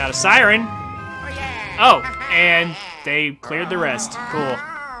 Got a siren. Oh, and they cleared the rest. Cool.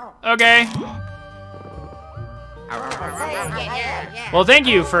 Okay. Well, thank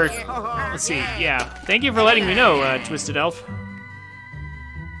you for... Let's see. Yeah. Thank you for letting me know, Twisted Elf.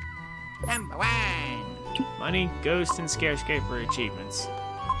 Number one. Money, ghost, and scarescaper achievements.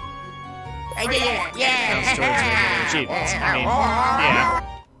 Yeah. Counts towards the achievements. I mean, yeah.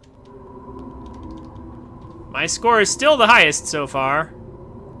 My score is still the highest so far.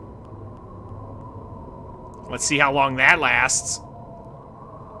 Let's see how long that lasts.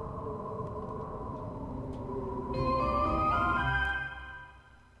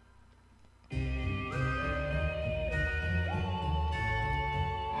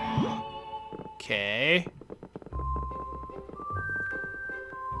 Okay.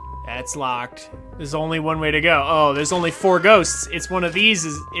 That's locked. There's only one way to go. Oh, there's only 4 ghosts. It's one of these.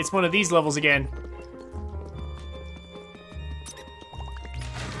 It's one of these levels again.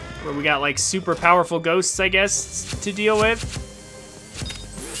 Where we got like super powerful ghosts, I guess, to deal with.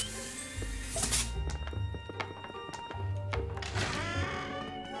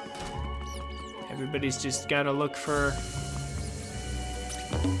 Everybody's just gotta look for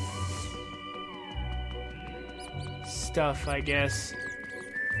stuff, I guess.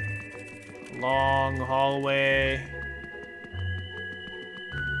 Long hallway.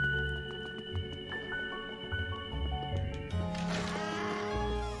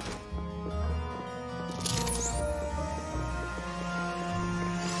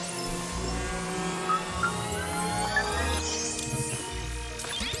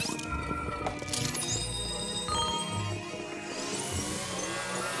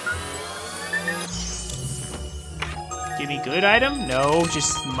 Give me good item? No,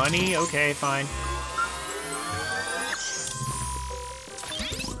 just money? Okay, fine.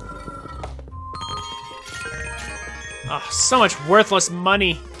 Oh, so much worthless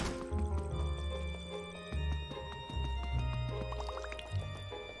money.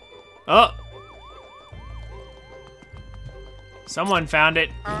 Oh! Someone found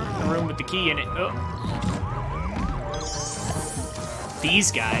it. The room with the key in it. Oh.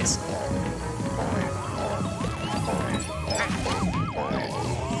 These guys.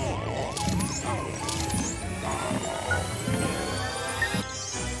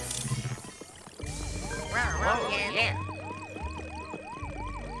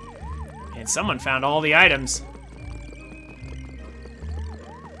 And someone found all the items.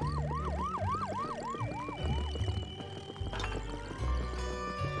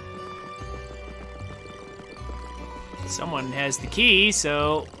 Someone has the key,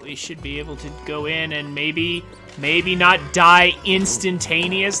 so we should be able to go in and maybe not die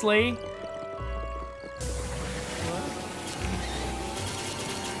instantaneously.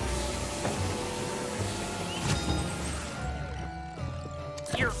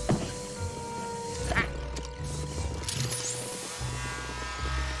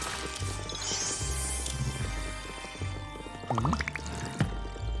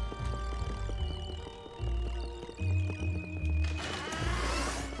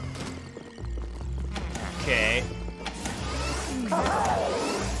 Okay.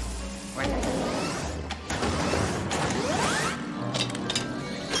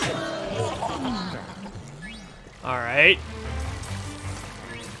 All right.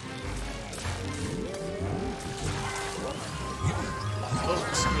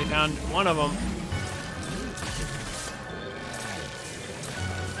 Oh, somebody found one of them.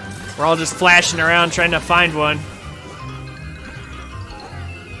 We're all just flashing around trying to find one.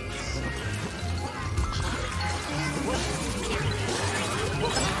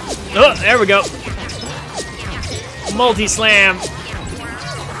 Oh, there we go. Multi-slam.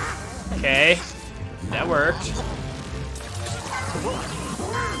 Okay, that worked.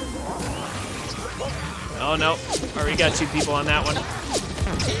 Oh no, already got 2 people on that one.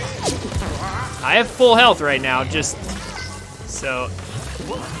 I have full health right now, just so.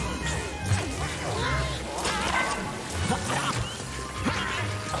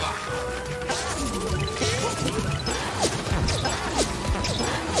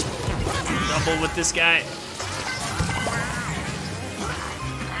 Double with this guy.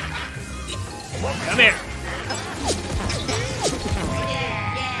 Come here.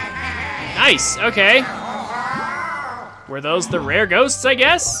 Nice, okay. Were those the rare ghosts, I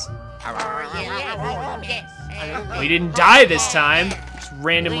guess? We didn't die this time. Just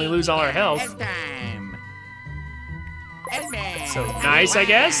randomly lose all our health. So nice, I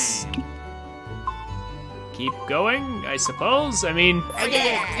guess. Keep going, I suppose. I mean,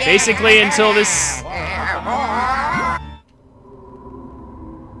 basically until this...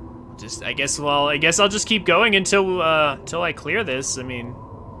 Just, I guess I'll just keep going until I clear this. I mean...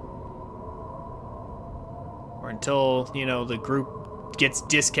 Or until, you know, the group gets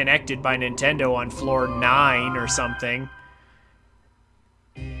disconnected by Nintendo on floor 9 or something.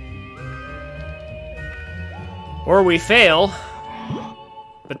 Or we fail.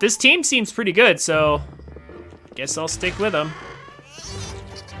 But this team seems pretty good, so I guess I'll stick with them.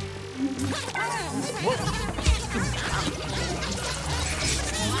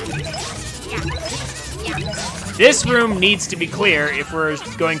 This room needs to be clear if we're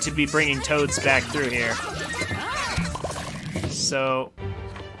going to be bringing Toads back through here. So...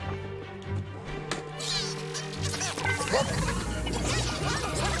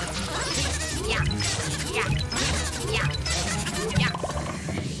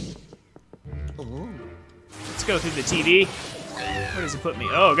 Let's go through the TV. Where does it put me?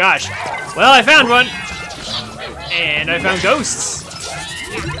 Oh gosh. Well, I found one. And I found ghosts.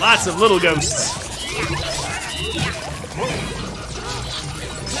 Lots of little ghosts.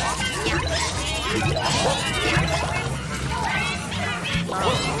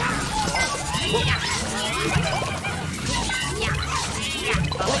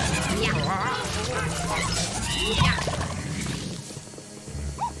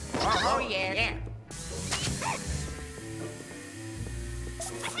 Oh yeah.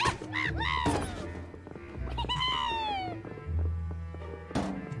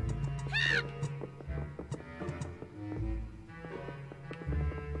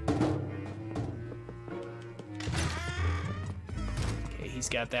 Okay, he's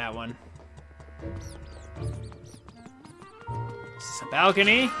got that one. Is this a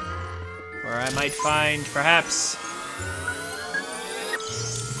balcony? Where I might find, perhaps,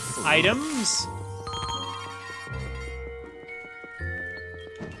 items?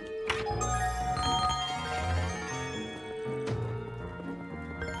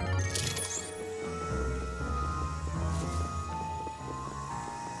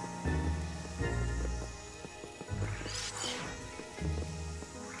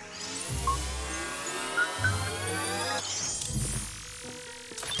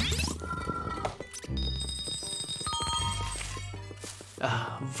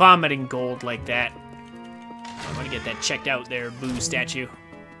 Vomiting gold like that. I want to get that checked out there, Boo statue.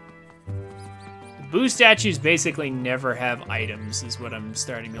 Boo statues basically never have items, is what I'm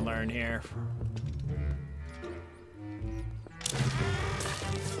starting to learn here.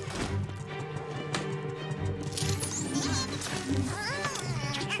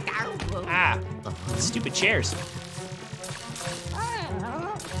 Ah, stupid chairs.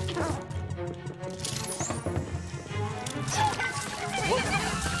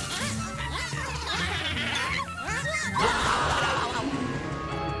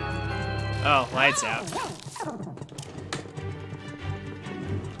 Oh, lights out.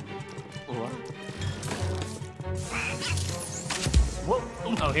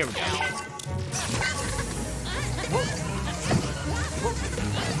 Oh, here we go.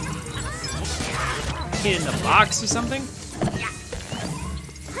 Hit in the box or something?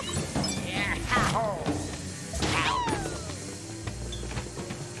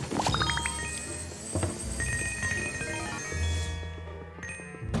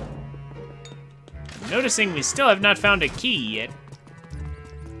 Noticing we still have not found a key yet.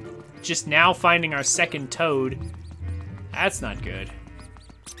 Just now finding our second toad. That's not good.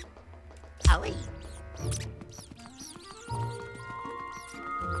 Ollie.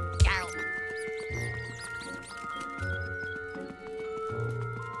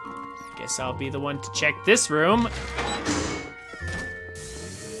 Guess I'll be the one to check this room.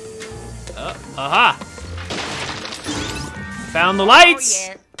 Aha! Found the lights!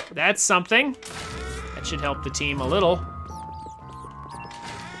 Oh, yeah. That's something. That should help the team a little.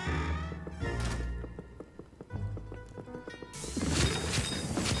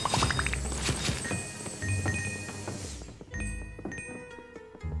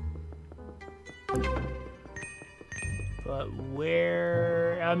 But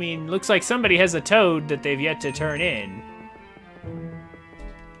where... I mean, looks like somebody has a toad that they've yet to turn in.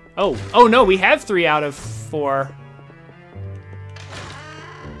 Oh no, we have 3 out of 4.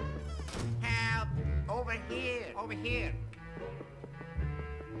 Help! Over here! Over here!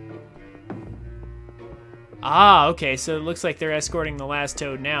 Ah, okay, so it looks like they're escorting the last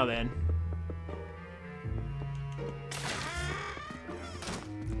toad now then.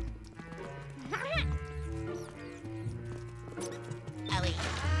 Ollie.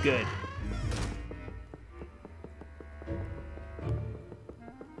 Good.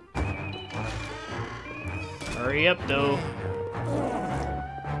 Hurry up, though.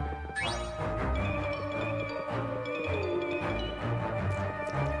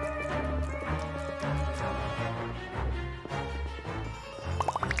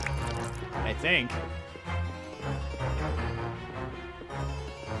 I think.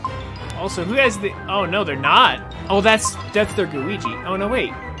 Also, who has the... Oh, no, they're not. Oh, that's their Luigi. Oh, no,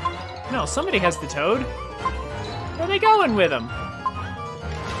 wait. No, somebody has the toad. Where are they going with him?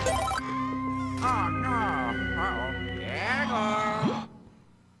 Oh, no. Uh-oh. There goes.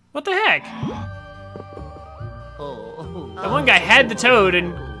 What the heck? The one guy had the toad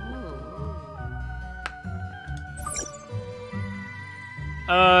and...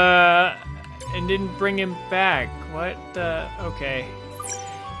 and didn't bring him back. What the... Okay.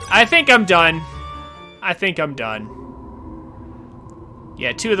 I think I'm done. I think I'm done.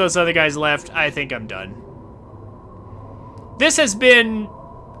 Yeah, 2 of those other guys left. I think I'm done. This has been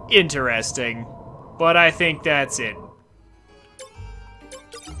interesting, but I think that's it.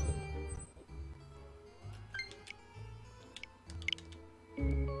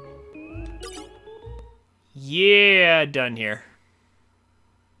 Yeah, done here.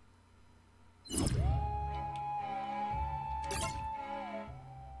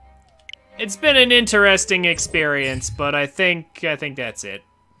 It's been an interesting experience, but I think that's it.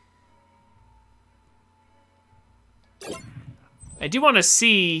 I do want to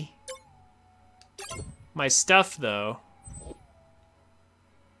see my stuff, though.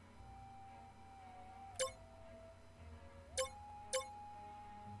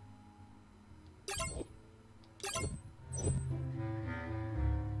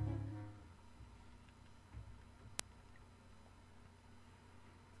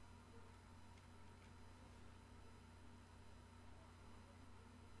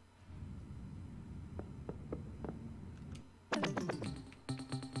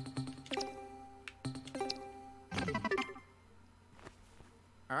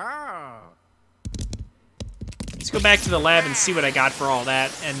 Oh. Let's go back to the lab and see what I got for all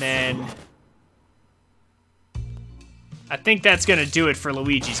that, and then I think that's gonna do it for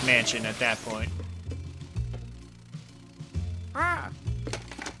Luigi's Mansion at that point. Ah.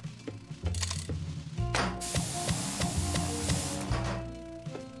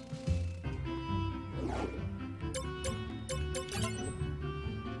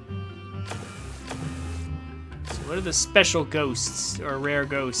 What are the special ghosts, or rare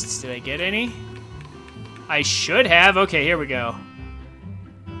ghosts? Did I get any? I should have. Okay, here we go.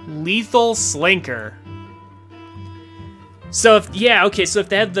 Lethal Slinker. So if, yeah, okay, so if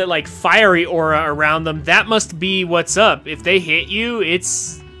they have the, like, fiery aura around them, that must be what's up. If they hit you,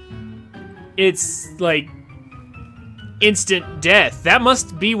 it's like, instant death. That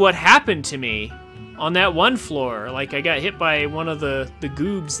must be what happened to me on that one floor. Like, I got hit by one of the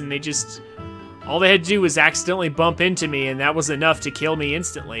goobs, and they just... all they had to do was accidentally bump into me, and that was enough to kill me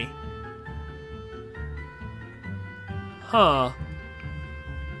instantly. Huh.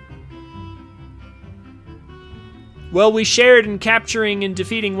 Well, we shared in capturing and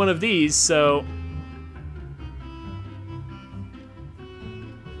defeating one of these, so...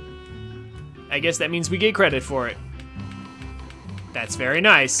 I guess that means we get credit for it. That's very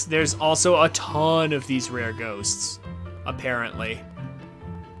nice. There's also a ton of these rare ghosts, apparently.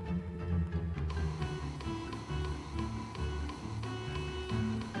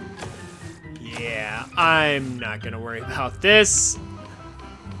 Yeah, I'm not gonna worry about this.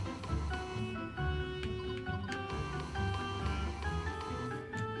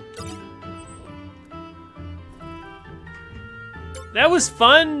 That was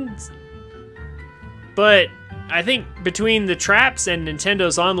fun, but I think between the traps and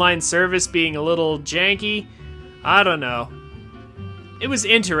Nintendo's online service being a little janky, I don't know. It was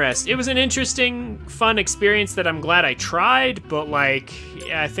interesting. It was an interesting, fun experience that I'm glad I tried, but like,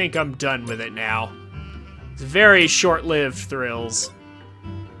 yeah, I think I'm done with it now. It's very short-lived thrills.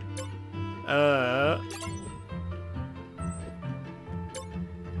 I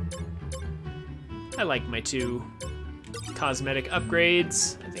like my 2 cosmetic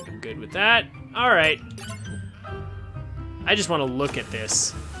upgrades. I think I'm good with that. All right. I just want to look at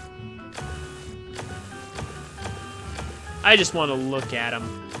this. I just want to look at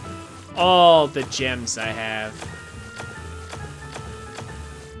them. All the gems I have.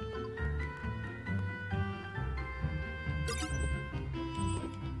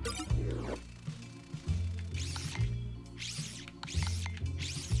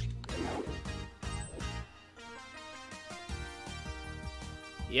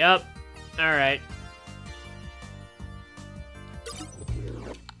 Yep. All right.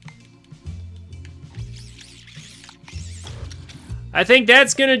 I think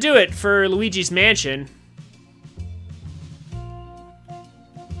that's gonna do it for Luigi's Mansion.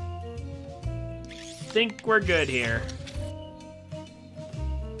 Think we're good here.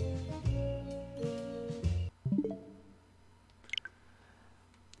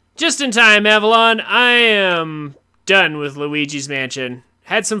 Just in time, Avalon. I am done with Luigi's Mansion.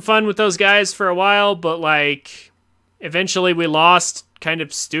 Had some fun with those guys for a while, but like, eventually we lost kind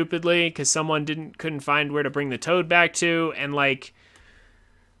of stupidly because someone couldn't find where to bring the Toad back to, and like,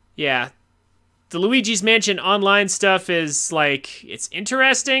 yeah, the Luigi's Mansion online stuff is like, it's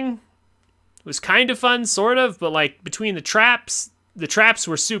interesting. It was kind of fun, sort of, but like between the traps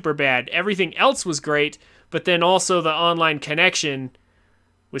were super bad. Everything else was great, but then also the online connection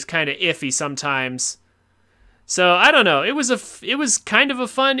was kind of iffy sometimes. So I don't know. It was kind of a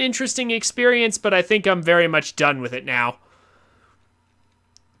fun, interesting experience, but I think I'm very much done with it now.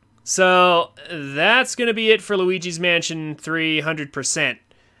 So that's gonna be it for Luigi's Mansion 300%.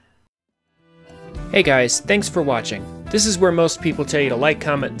 Hey guys, thanks for watching. This is where most people tell you to like,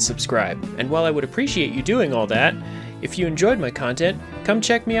 comment, and subscribe. And while I would appreciate you doing all that, if you enjoyed my content, come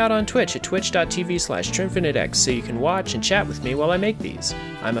check me out on Twitch at twitch.tv/TrinfiniteX so you can watch and chat with me while I make these.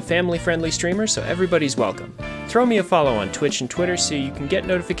 I'm a family-friendly streamer, so everybody's welcome. Throw me a follow on Twitch and Twitter so you can get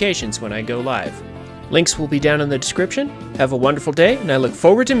notifications when I go live. Links will be down in the description. Have a wonderful day, and I look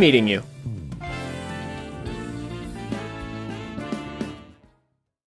forward to meeting you.